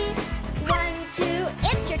party. 1, 2,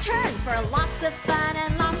 it's your turn. For lots of fun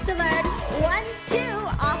and lots to learn. 1, 2,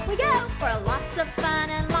 off we go. For lots of fun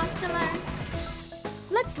and lots to learn.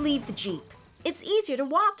 Let's leave the Jeep. It's easier to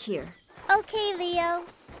walk here. Okay, Leo.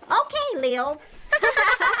 Okay, Leo.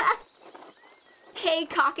 Hey,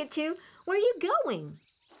 Cockatoo, where are you going?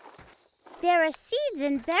 There are seeds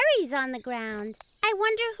and berries on the ground. I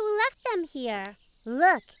wonder who left them here.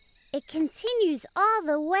 Look, it continues all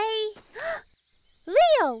the way.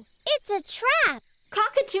 Leo, it's a trap.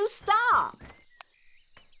 Cockatoo, stop!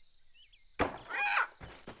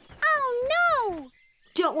 Oh, no!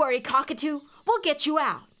 Don't worry, Cockatoo. We'll get you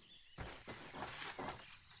out.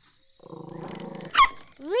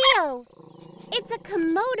 Leo, it's a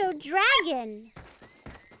Komodo dragon.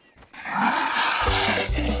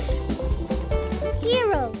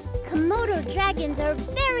 Hero, Komodo dragons are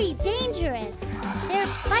very dangerous. Their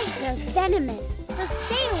bites are venomous, so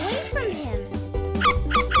stay away from him.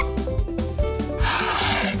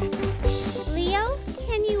 Leo,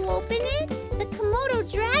 can you open it? The Komodo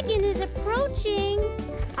dragon is approaching.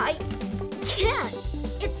 I can't.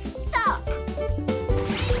 It's stuck.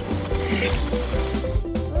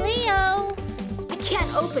 Leo! I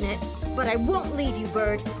can't open it, but I won't leave you,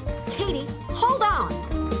 Bird. Katie, hold on.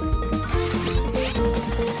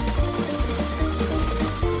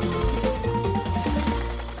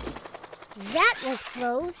 That was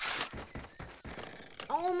close.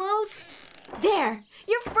 Almost. There.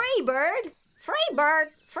 You're free, Bird. Free, Bird.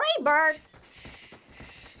 Free, Bird.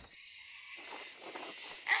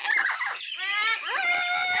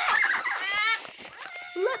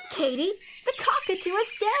 Look, Katie. The cockatoo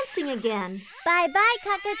is dancing again. Bye-bye,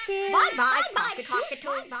 cockatoo. Bye-bye,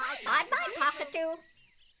 cockatoo. Bye-bye, cockatoo.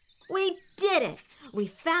 We did it. We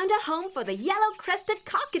found a home for the yellow-crested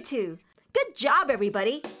cockatoo. Good job,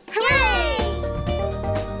 everybody. Hooray!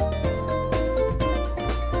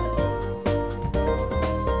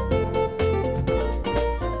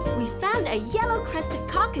 We found a yellow-crested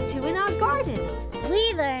cockatoo in our garden.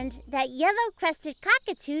 We learned that yellow-crested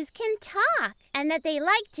cockatoos can talk and that they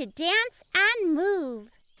like to dance and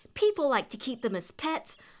move. People like to keep them as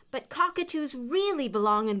pets, but cockatoos really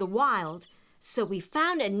belong in the wild. So we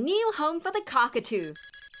found a new home for the cockatoo.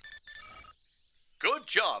 Good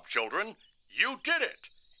job, children. You did it.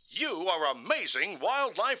 You are amazing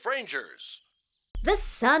wildlife rangers. The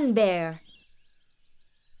sun bear.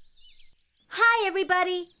 Hi,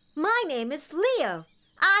 everybody. My name is Leo.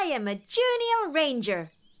 I am a junior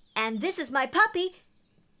ranger. And this is my puppy.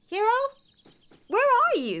 Hero? Where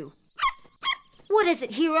are you? What is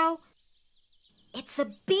it, Hero? It's a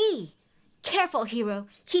bee. Careful, Hero.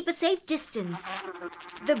 Keep a safe distance.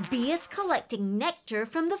 The bee is collecting nectar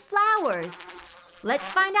from the flowers. Let's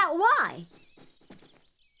find out why.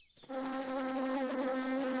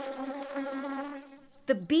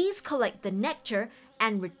 The bees collect the nectar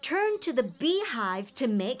and return to the beehive to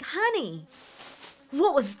make honey.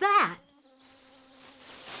 What was that?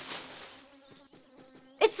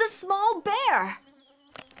 It's a small bear.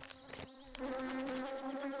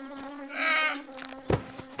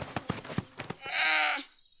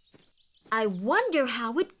 I wonder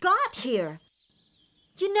how it got here.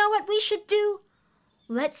 You know what we should do?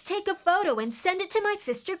 Let's take a photo and send it to my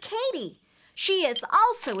sister Katie. She is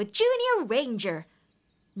also a junior ranger.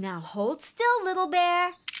 Now hold still, little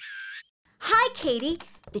bear. Hi, Katie.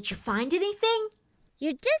 Did you find anything?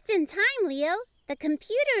 You're just in time, Leo. The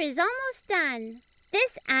computer is almost done.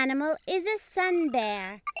 This animal is a sun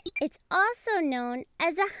bear. It's also known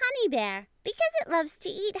as a honey bear because it loves to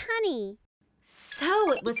eat honey.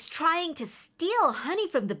 So it was trying to steal honey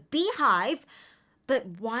from the beehive. But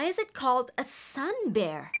why is it called a sun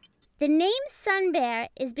bear? The name sun bear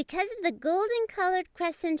is because of the golden-colored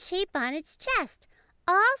crescent shape on its chest.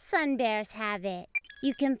 All sun bears have it.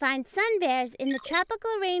 You can find sun bears in the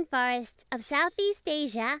tropical rainforests of Southeast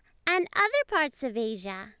Asia and other parts of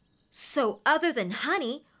Asia. So other than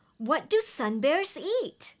honey, what do sun bears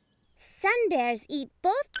eat? Sun bears eat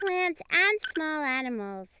both plants and small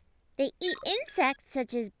animals. They eat insects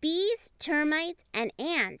such as bees, termites, and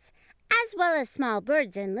ants, as well as small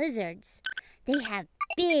birds and lizards. They have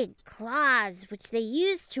big claws, which they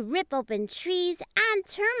use to rip open trees and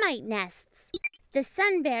termite nests. The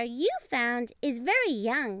sun bear you found is very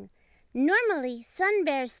young. Normally, sun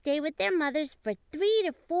bears stay with their mothers for 3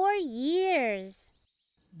 to 4 years.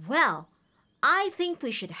 Well, I think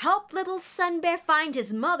we should help little sun bear find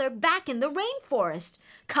his mother back in the rainforest.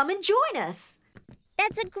 Come and join us.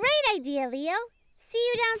 That's a great idea, Leo. See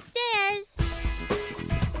you downstairs.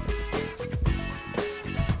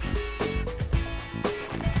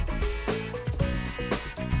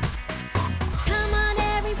 Come on,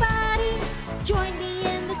 everybody, join me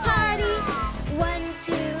in this party. 1,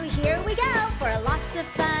 2, here we go for lots of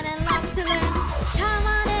fun and lots to learn. Come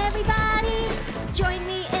on, everybody, join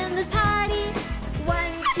me in this party.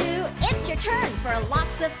 1, 2, it's your turn for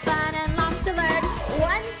lots of fun and lots to learn.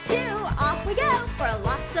 1, 2.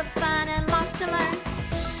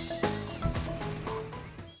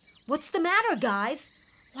 What's the matter, guys?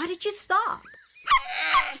 Why did you stop?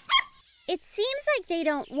 It seems like they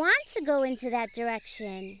don't want to go into that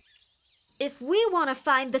direction. If we want to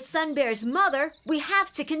find the sun bear's mother, we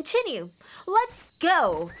have to continue. Let's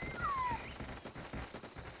go.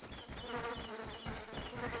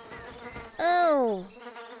 Oh,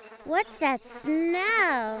 what's that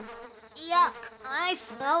smell? Yuck, I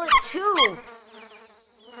smell it too.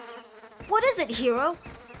 What is it, Hero?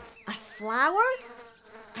 A flower?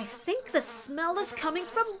 I think the smell is coming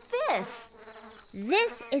from this.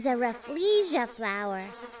 This is a rafflesia flower.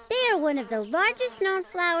 They are one of the largest known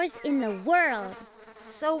flowers in the world.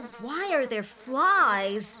 So why are there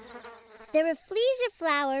flies? The rafflesia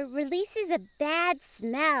flower releases a bad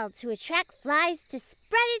smell to attract flies to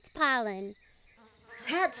spread its pollen.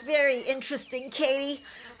 That's very interesting, Katie.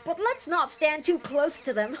 But let's not stand too close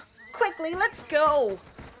to them. Quickly, let's go.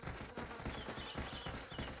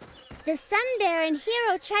 The sun bear and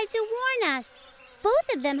Hero tried to warn us.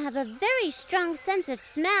 Both of them have a very strong sense of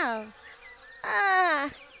smell.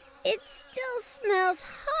 It still smells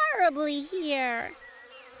horribly here.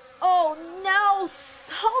 Oh no,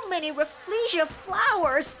 so many rafflesia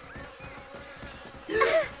flowers.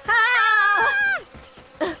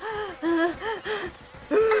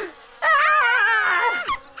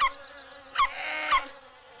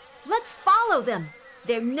 Let's follow them.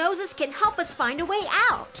 Their noses can help us find a way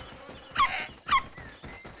out.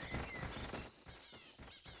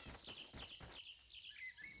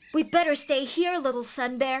 We'd better stay here, little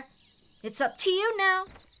sun bear. It's up to you now.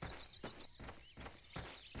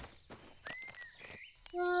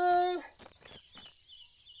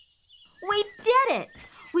 We did it!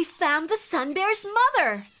 We found the sun bear's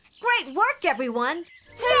mother. Great work, everyone.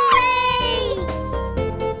 Yay!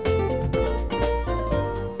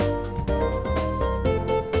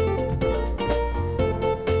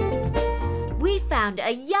 We found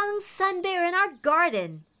a young sun bear in our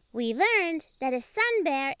garden. We learned that a sun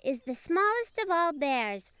bear is the smallest of all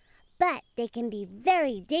bears, but they can be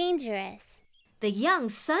very dangerous. The young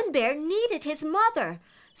sun bear needed his mother,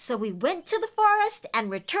 so we went to the forest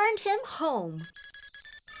and returned him home.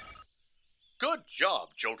 Good job,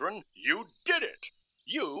 children. You did it.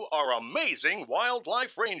 You are amazing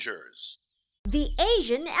wildlife rangers. The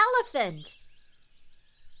Asian elephant.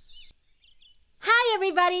 Hi,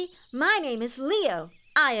 everybody. My name is Leo.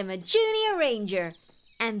 I am a junior ranger.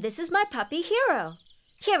 And this is my puppy, Hero.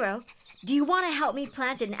 Hero, do you want to help me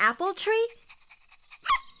plant an apple tree?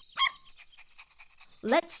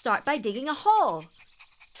 Let's start by digging a hole.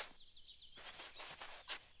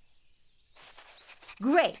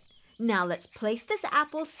 Great. Now let's place this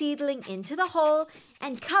apple seedling into the hole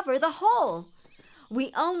and cover the hole.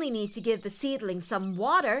 We only need to give the seedling some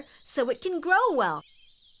water so it can grow well.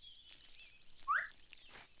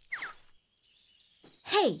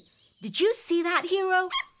 Hey, did you see that, Hero?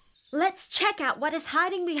 Let's check out what is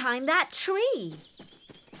hiding behind that tree.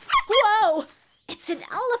 Whoa! It's an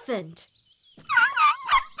elephant.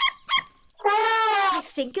 I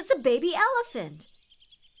think it's a baby elephant.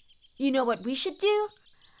 You know what we should do?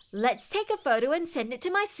 Let's take a photo and send it to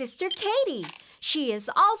my sister, Katie. She is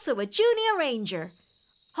also a junior ranger.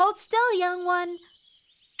 Hold still, young one.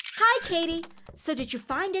 Hi, Katie. So did you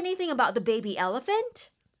find anything about the baby elephant?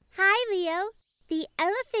 Hi, Leo. The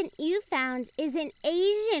elephant you found is an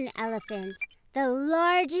Asian elephant, the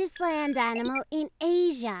largest land animal in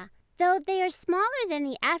Asia. Though they are smaller than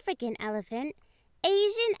the African elephant,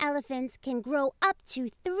 Asian elephants can grow up to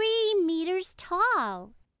 3 meters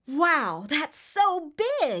tall. Wow, that's so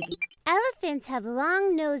big! Elephants have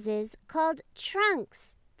long noses called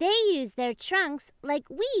trunks. They use their trunks like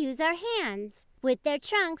we use our hands. With their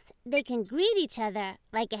trunks, they can greet each other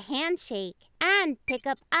like a handshake and pick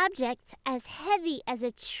up objects as heavy as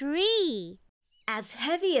a tree. As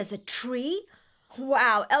heavy as a tree?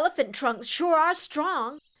 Wow, elephant trunks sure are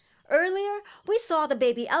strong. Earlier, we saw the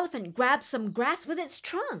baby elephant grab some grass with its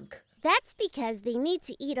trunk. That's because they need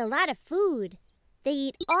to eat a lot of food. They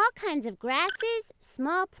eat all kinds of grasses,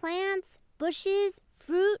 small plants, bushes,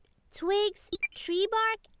 fruit, twigs, tree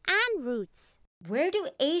bark, and roots. Where do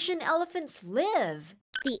Asian elephants live?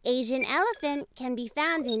 The Asian elephant can be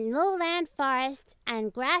found in lowland forests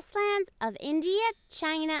and grasslands of India,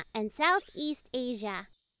 China, and Southeast Asia.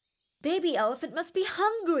 Baby elephant must be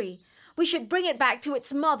hungry. We should bring it back to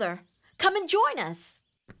its mother. Come and join us.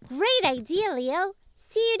 Great idea, Leo.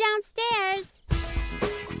 See you downstairs.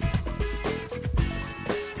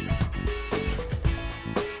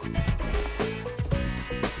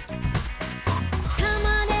 Come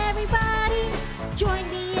on, everybody. Join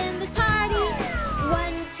me in this party.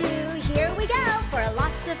 1, 2, here we go. For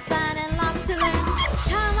lots of fun and lots to learn.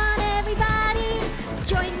 Come on, everybody.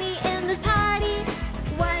 Join me in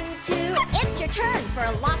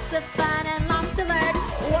lots of fun and lots to learn.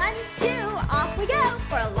 1, 2, off we go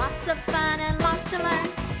for lots of fun and lots to learn.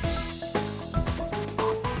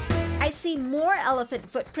 I see more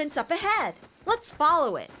elephant footprints up ahead. Let's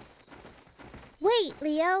follow it. Wait,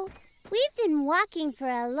 Leo. We've been walking for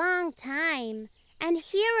a long time, and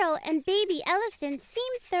Hero and baby elephant seem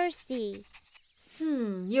thirsty.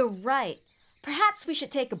 You're right. Perhaps we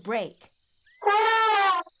should take a break.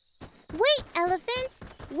 Wait, elephant.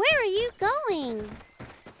 Where are you going?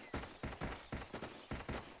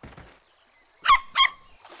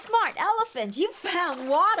 Smart elephant, you found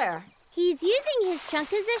water. He's using his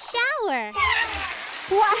trunk as a shower.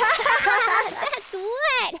 Wow! That's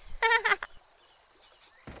wet.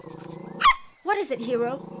 What is it,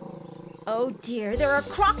 Hero? Oh dear, there are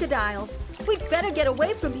crocodiles. We'd better get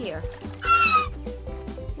away from here.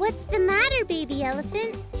 What's the matter, baby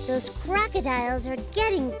elephant? Those crocodiles are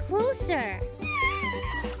getting closer.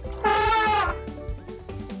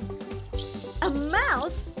 A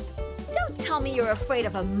mouse? Don't tell me you're afraid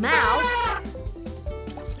of a mouse.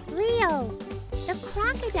 Leo, the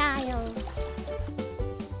crocodiles.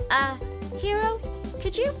 Hero,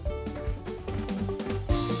 could you?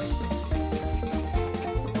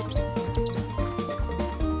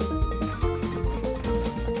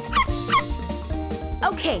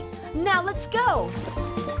 Okay, now let's go.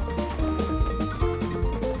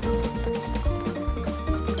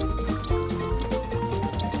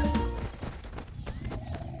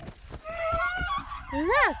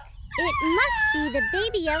 Look, it must be the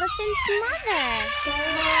baby elephant's mother.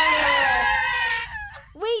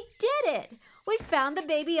 We did it! We found the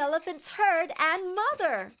baby elephant's herd and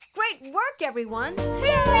mother. Great work, everyone.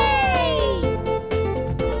 Hooray!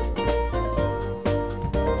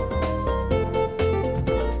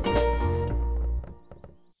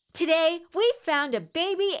 Today, we found a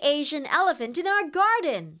baby Asian elephant in our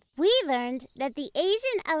garden. We learned that the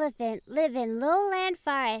Asian elephant live in lowland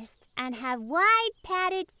forests and have wide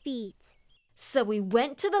padded feet. So we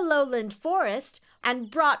went to the lowland forest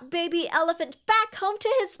and brought baby elephant back home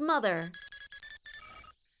to his mother.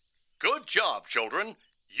 Good job, children.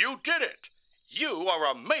 You did it. You are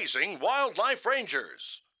amazing wildlife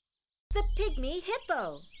rangers. The pygmy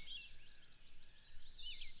hippo.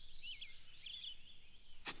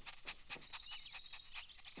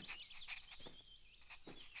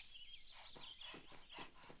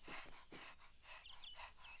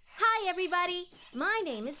 Hi, everybody. My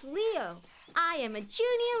name is Leo. I am a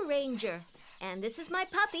junior ranger, and this is my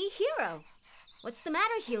puppy, Hero. What's the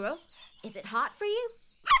matter, Hero? Is it hot for you?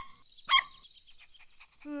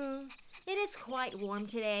 It is quite warm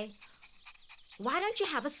today. Why don't you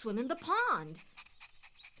have a swim in the pond?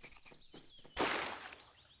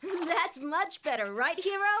 That's much better, right,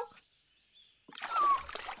 Hero?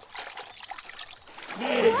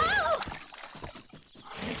 Whoa!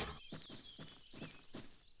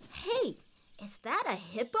 Hey, is that a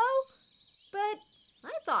hippo? But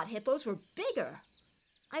I thought hippos were bigger.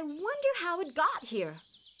 I wonder how it got here.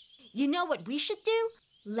 You know what we should do?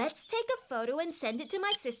 Let's take a photo and send it to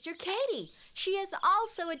my sister Katie. She is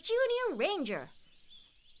also a junior ranger.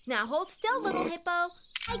 Now hold still, little hippo.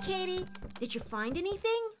 Hi, Katie. Did you find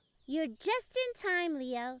anything? You're just in time,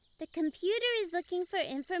 Leo. The computer is looking for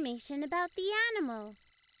information about the animal.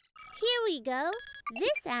 Here we go.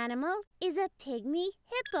 This animal is a pygmy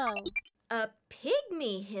hippo. A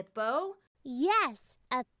pygmy hippo? Yes,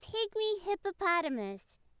 a pygmy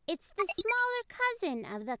hippopotamus. It's the smaller cousin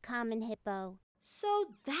of the common hippo.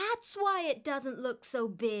 So that's why it doesn't look so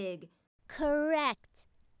big. Correct.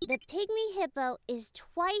 The pygmy hippo is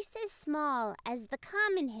twice as small as the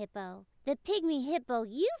common hippo. The pygmy hippo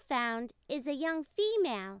you found is a young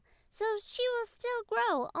female, so she will still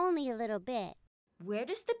grow only a little bit. Where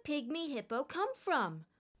does the pygmy hippo come from?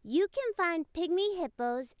 You can find pygmy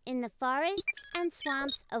hippos in the forests and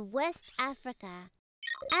swamps of West Africa.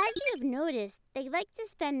 As you've noticed, they like to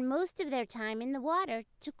spend most of their time in the water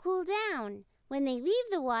to cool down. When they leave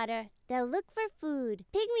the water, they'll look for food.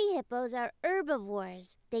 Pygmy hippos are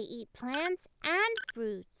herbivores. They eat plants and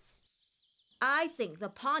fruits. I think the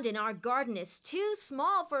pond in our garden is too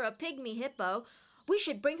small for a pygmy hippo. We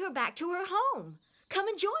should bring her back to her home. Come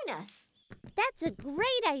and join us. That's a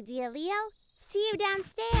great idea, Leo. See you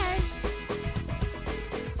downstairs.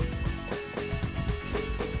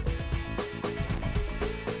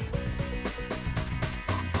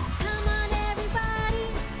 Come on, everybody,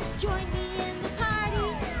 join me in this party.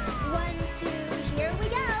 1, 2, here we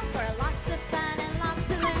go for lots of fun and lots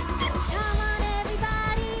to learn. Come on,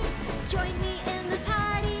 everybody, join me in this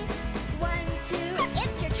party. 1, 2,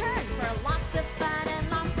 it's your turn for lots of fun and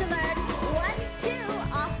lots to learn. 1, 2,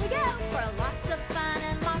 off we go for lots of fun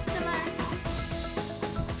and lots to learn.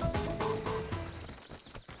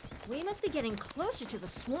 getting closer to the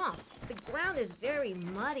swamp. The ground is very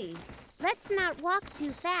muddy. Let's not walk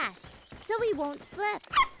too fast, so we won't slip.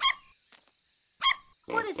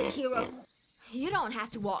 What is it, Hero? You don't have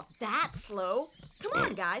to walk that slow. Come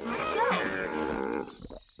on, guys, let's go.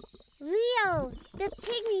 Leo, the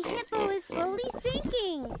pygmy hippo is slowly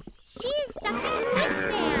sinking. She is stuck in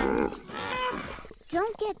quicksand.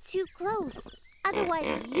 Don't get too close,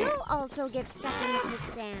 otherwise you'll also get stuck in the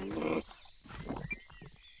quicksand.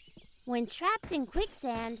 When trapped in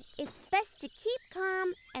quicksand, it's best to keep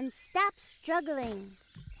calm and stop struggling.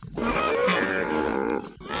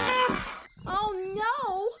 Oh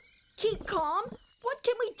no! Keep calm? What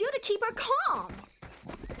can we do to keep her calm?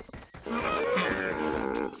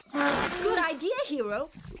 Good idea, Hero.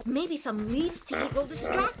 Maybe some leaves to eat will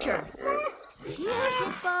distract her. Here,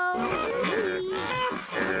 Hippo.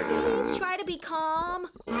 Please try to be calm.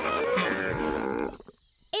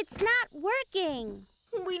 It's not working.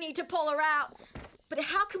 We need to pull her out. But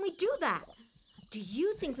how can we do that? Do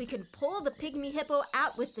you think we can pull the pygmy hippo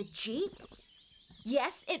out with the Jeep?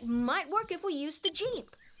 Yes, it might work if we use the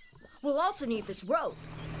Jeep. We'll also need this rope.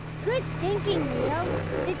 Good thinking, Leo.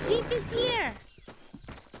 The Jeep is here.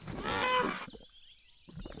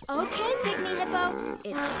 Okay, Pygmy Hippo.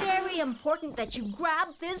 It's very important that you grab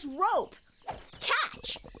this rope.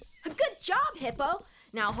 Catch! Good job, Hippo.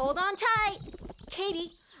 Now hold on tight.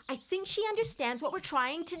 Katie, I think she understands what we're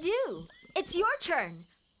trying to do. It's your turn.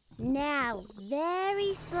 Now,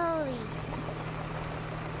 very slowly.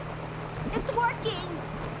 It's working.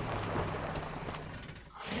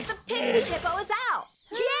 The Pygmy Hippo is out.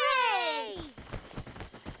 Yay!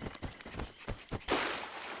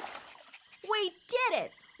 We did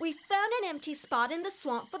it! We found an empty spot in the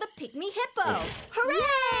swamp for the Pygmy Hippo!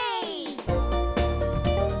 Hooray!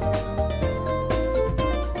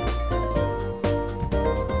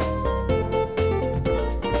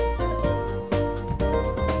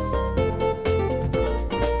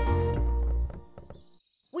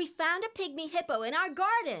 We found a Pygmy Hippo in our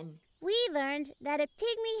garden. We learned that a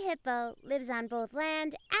pygmy hippo lives on both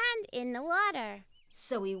land and in the water.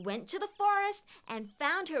 So we went to the forest and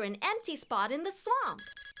found her an empty spot in the swamp.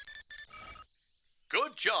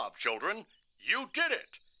 Good job, children. You did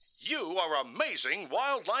it. You are amazing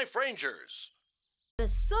wildlife rangers. The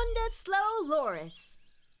Sunda Slow Loris.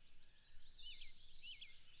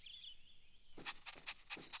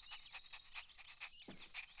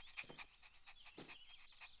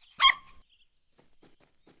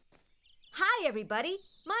 Hi, everybody.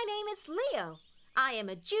 My name is Leo. I am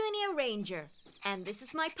a junior ranger, and this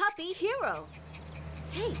is my puppy, Hero.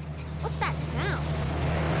 Hey, what's that sound?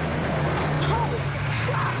 Oh, it's a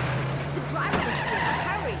truck. The driver must be in a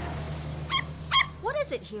hurry. What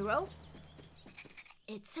is it, Hero?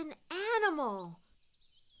 It's an animal.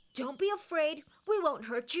 Don't be afraid. We won't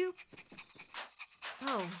hurt you.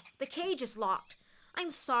 Oh, the cage is locked. I'm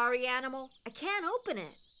sorry, animal. I can't open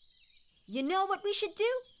it. You know what we should do?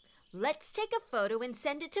 Let's take a photo and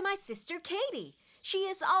send it to my sister, Katie. She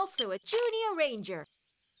is also a junior ranger.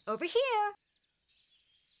 Over here.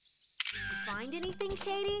 Did you find anything,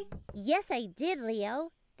 Katie? Yes, I did,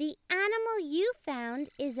 Leo. The animal you found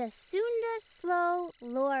is a Sunda Slow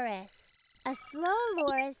Loris. A slow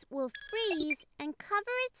loris will freeze and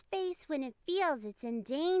cover its face when it feels it's in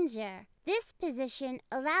danger. This position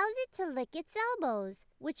allows it to lick its elbows,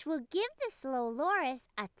 which will give the slow loris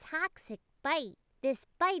a toxic bite. This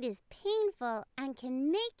bite is painful and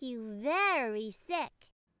can make you very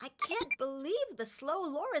sick. I can't believe the slow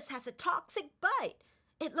loris has a toxic bite.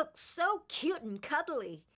 It looks so cute and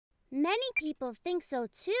cuddly. Many people think so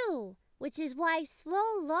too, which is why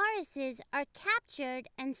slow lorises are captured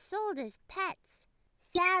and sold as pets.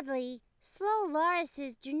 Sadly, slow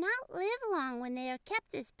lorises do not live long when they are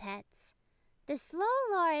kept as pets. The slow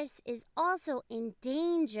loris is also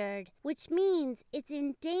endangered, which means it's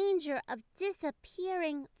in danger of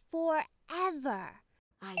disappearing forever.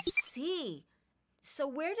 I see. So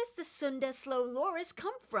where does the Sunda slow loris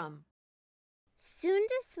come from?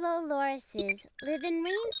 Sunda slow lorises live in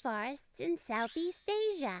rainforests in Southeast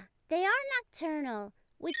Asia. They are nocturnal,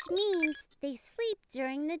 which means they sleep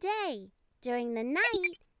during the day. During the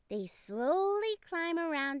night, they slowly climb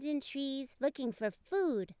around in trees looking for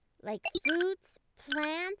food, like fruits,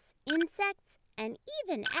 plants, insects, and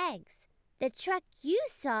even eggs. The truck you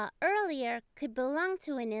saw earlier could belong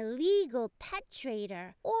to an illegal pet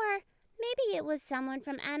trader, or maybe it was someone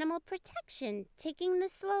from animal protection taking the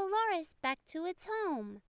slow loris back to its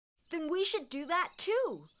home. Then we should do that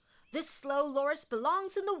too. This slow loris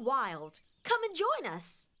belongs in the wild. Come and join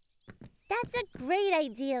us. That's a great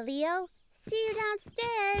idea, Leo. See you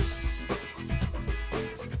downstairs.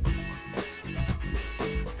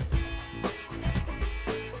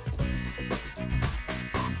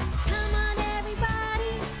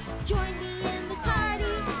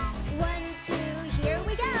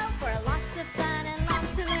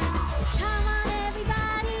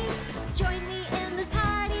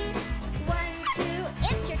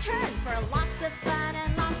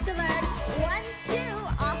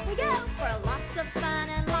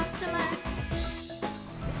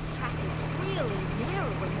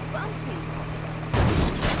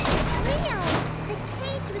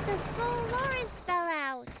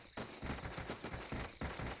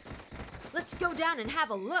 Let's go down and have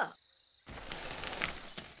a look.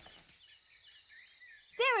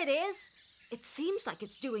 There it is. It seems like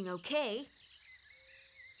it's doing okay.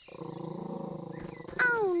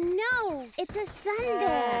 Oh no, it's a sun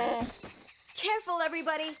bear. Careful,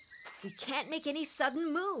 everybody. We can't make any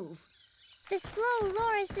sudden move. The slow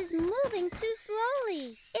loris is moving too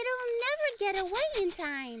slowly. It'll never get away in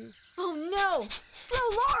time. Oh no! Slow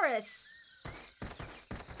loris!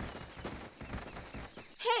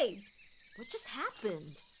 Hey, what just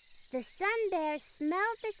happened? The sun bear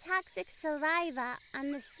smelled the toxic saliva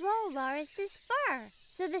on the slow loris's fur.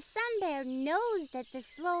 So the sun bear knows that the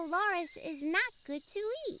slow loris is not good to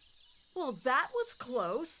eat. Well, that was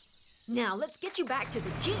close. Now let's get you back to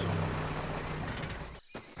the jeep.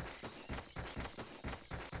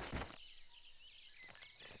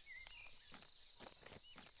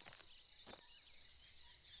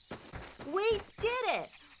 We did it!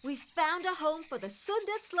 We found a home for the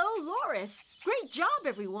Sunda slow loris. Great job,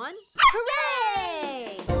 everyone!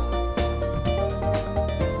 Hooray!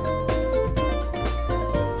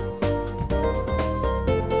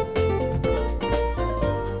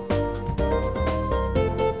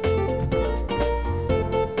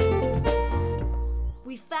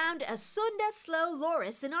 We found a Sunda slow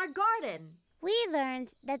loris in our garden. We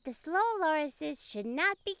learned that the slow lorises should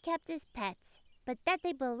not be kept as pets, but that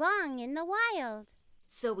they belong in the wild.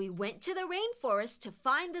 So we went to the rainforest to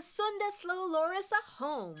find the Sunda slow loris a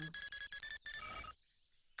home.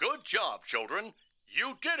 Good job, children.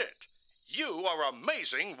 You did it. You are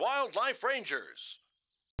amazing wildlife rangers.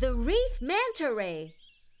 The reef manta ray.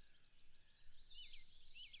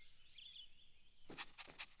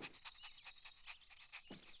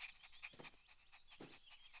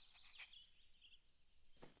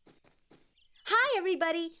 Hi,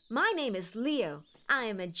 everybody. My name is Leo. I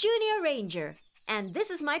am a junior ranger, and this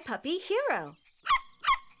is my puppy, Hero.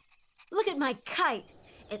 Look at my kite.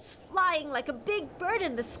 It's flying like a big bird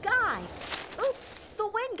in the sky. Oops, the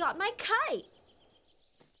wind got my kite.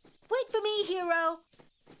 Wait for me, Hero.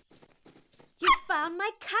 You found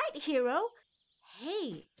my kite, Hero.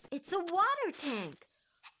 Hey, it's a water tank.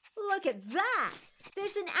 Look at that.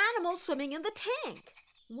 There's an animal swimming in the tank.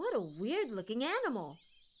 What a weird-looking animal.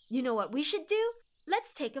 You know what we should do?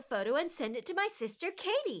 Let's take a photo and send it to my sister,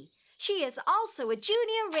 Katie. She is also a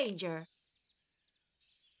junior ranger.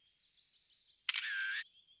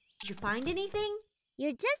 Did you find anything?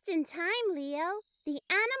 You're just in time, Leo. The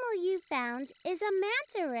animal you found is a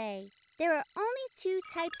manta ray. There are only 2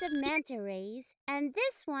 types of manta rays, and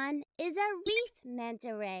this one is a reef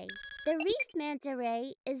manta ray. The reef manta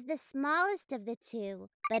ray is the smallest of the 2,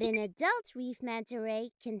 but an adult reef manta ray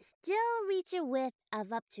can still reach a width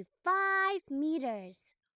of up to 5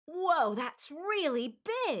 meters. Whoa, that's really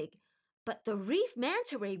big. But the reef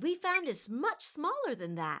manta ray we found is much smaller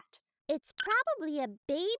than that. It's probably a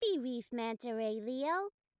baby reef manta ray, Leo.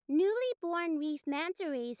 Newly born reef manta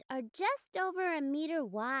rays are just over a meter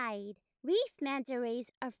wide. Reef manta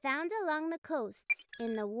rays are found along the coasts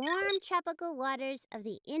in the warm tropical waters of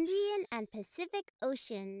the Indian and Pacific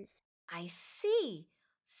Oceans. I see.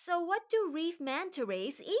 So what do reef manta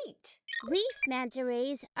rays eat? Reef manta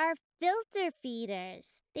rays are filter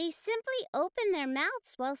feeders. They simply open their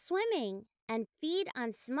mouths while swimming and feed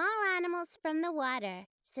on small animals from the water,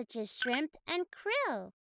 such as shrimp and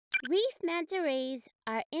krill. Reef manta rays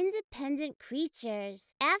are independent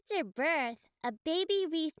creatures. After birth, a baby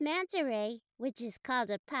reef manta ray, which is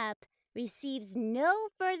called a pup, receives no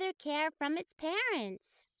further care from its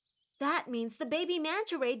parents. That means the baby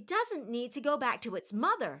manta ray doesn't need to go back to its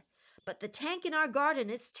mother. But the tank in our garden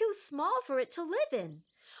is too small for it to live in.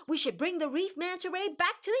 We should bring the reef manta ray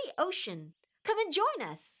back to the ocean. Come and join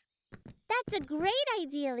us. That's a great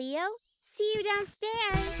idea, Leo. See you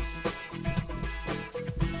downstairs.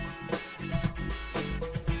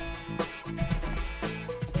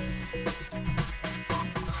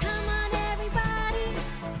 Come on, everybody,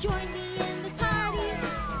 join me in this party.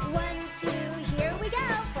 1, 2, here we go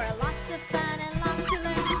for lots of fun and lots to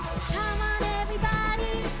learn. Come on,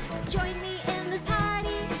 everybody, join me in this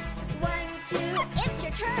party. 1, 2, it's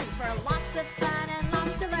your turn for lots of fun and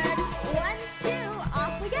lots to learn. 1, 2,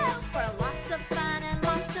 off we go for lots of fun and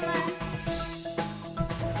lots to learn.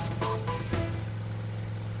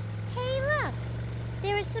 Hey, look!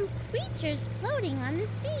 There are some creatures floating on the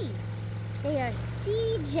sea. They are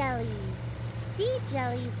sea jellies. Sea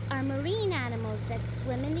jellies are marine animals that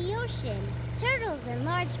swim in the ocean. Turtles and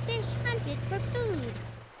large fish hunted for food.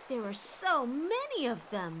 There are so many of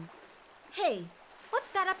them. Hey, what's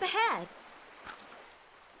that up ahead?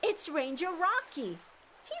 It's Ranger Rocky.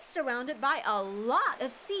 He's surrounded by a lot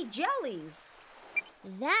of sea jellies.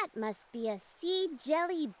 That must be a sea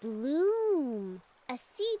jelly bloom. A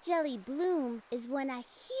sea jelly bloom is when a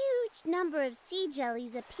huge number of sea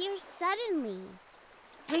jellies appear suddenly.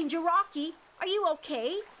 Ranger Rocky, are you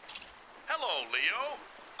okay? Hello, Leo.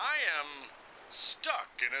 I am stuck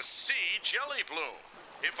in a sea jelly bloom.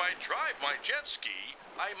 If I drive my jet ski,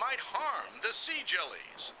 I might harm the sea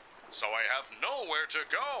jellies. So I have nowhere to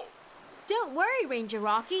go. Don't worry, Ranger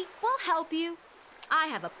Rocky. We'll help you. I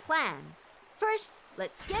have a plan. First,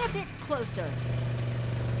 let's get a bit closer.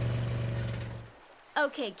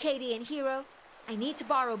 Okay, Katie and Hero, I need to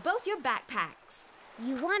borrow both your backpacks.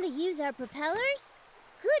 You want to use our propellers?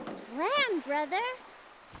 Good plan, brother.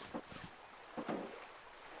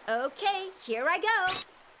 Okay, here I go.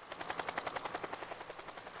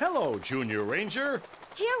 Hello, Junior Ranger.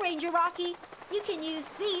 Here, Ranger Rocky. You can use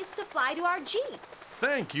these to fly to our Jeep.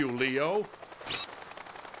 Thank you, Leo.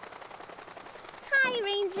 Hi,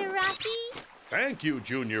 Ranger Rocky. Thank you,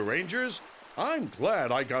 Junior Rangers. I'm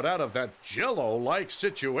glad I got out of that Jell-O-like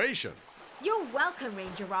situation. You're welcome,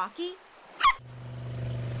 Ranger Rocky.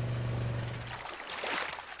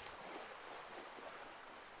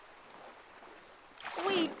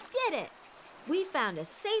 We did it! We found a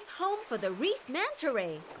safe home for the reef manta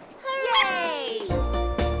ray. Hooray!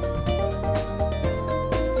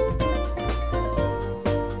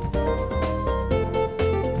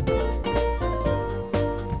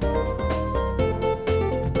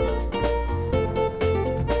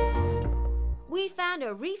 We found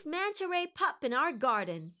a reef manta ray pup in our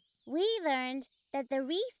garden. We learned that the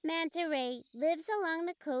reef manta ray lives along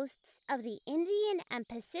the coasts of the Indian and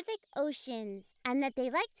Pacific Oceans, and that they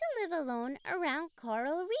like to live alone around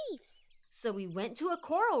coral reefs. So we went to a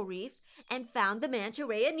coral reef and found the manta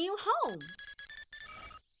ray a new home.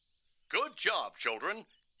 Good job, children.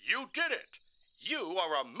 You did it. You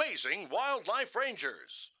are amazing wildlife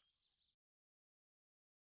rangers.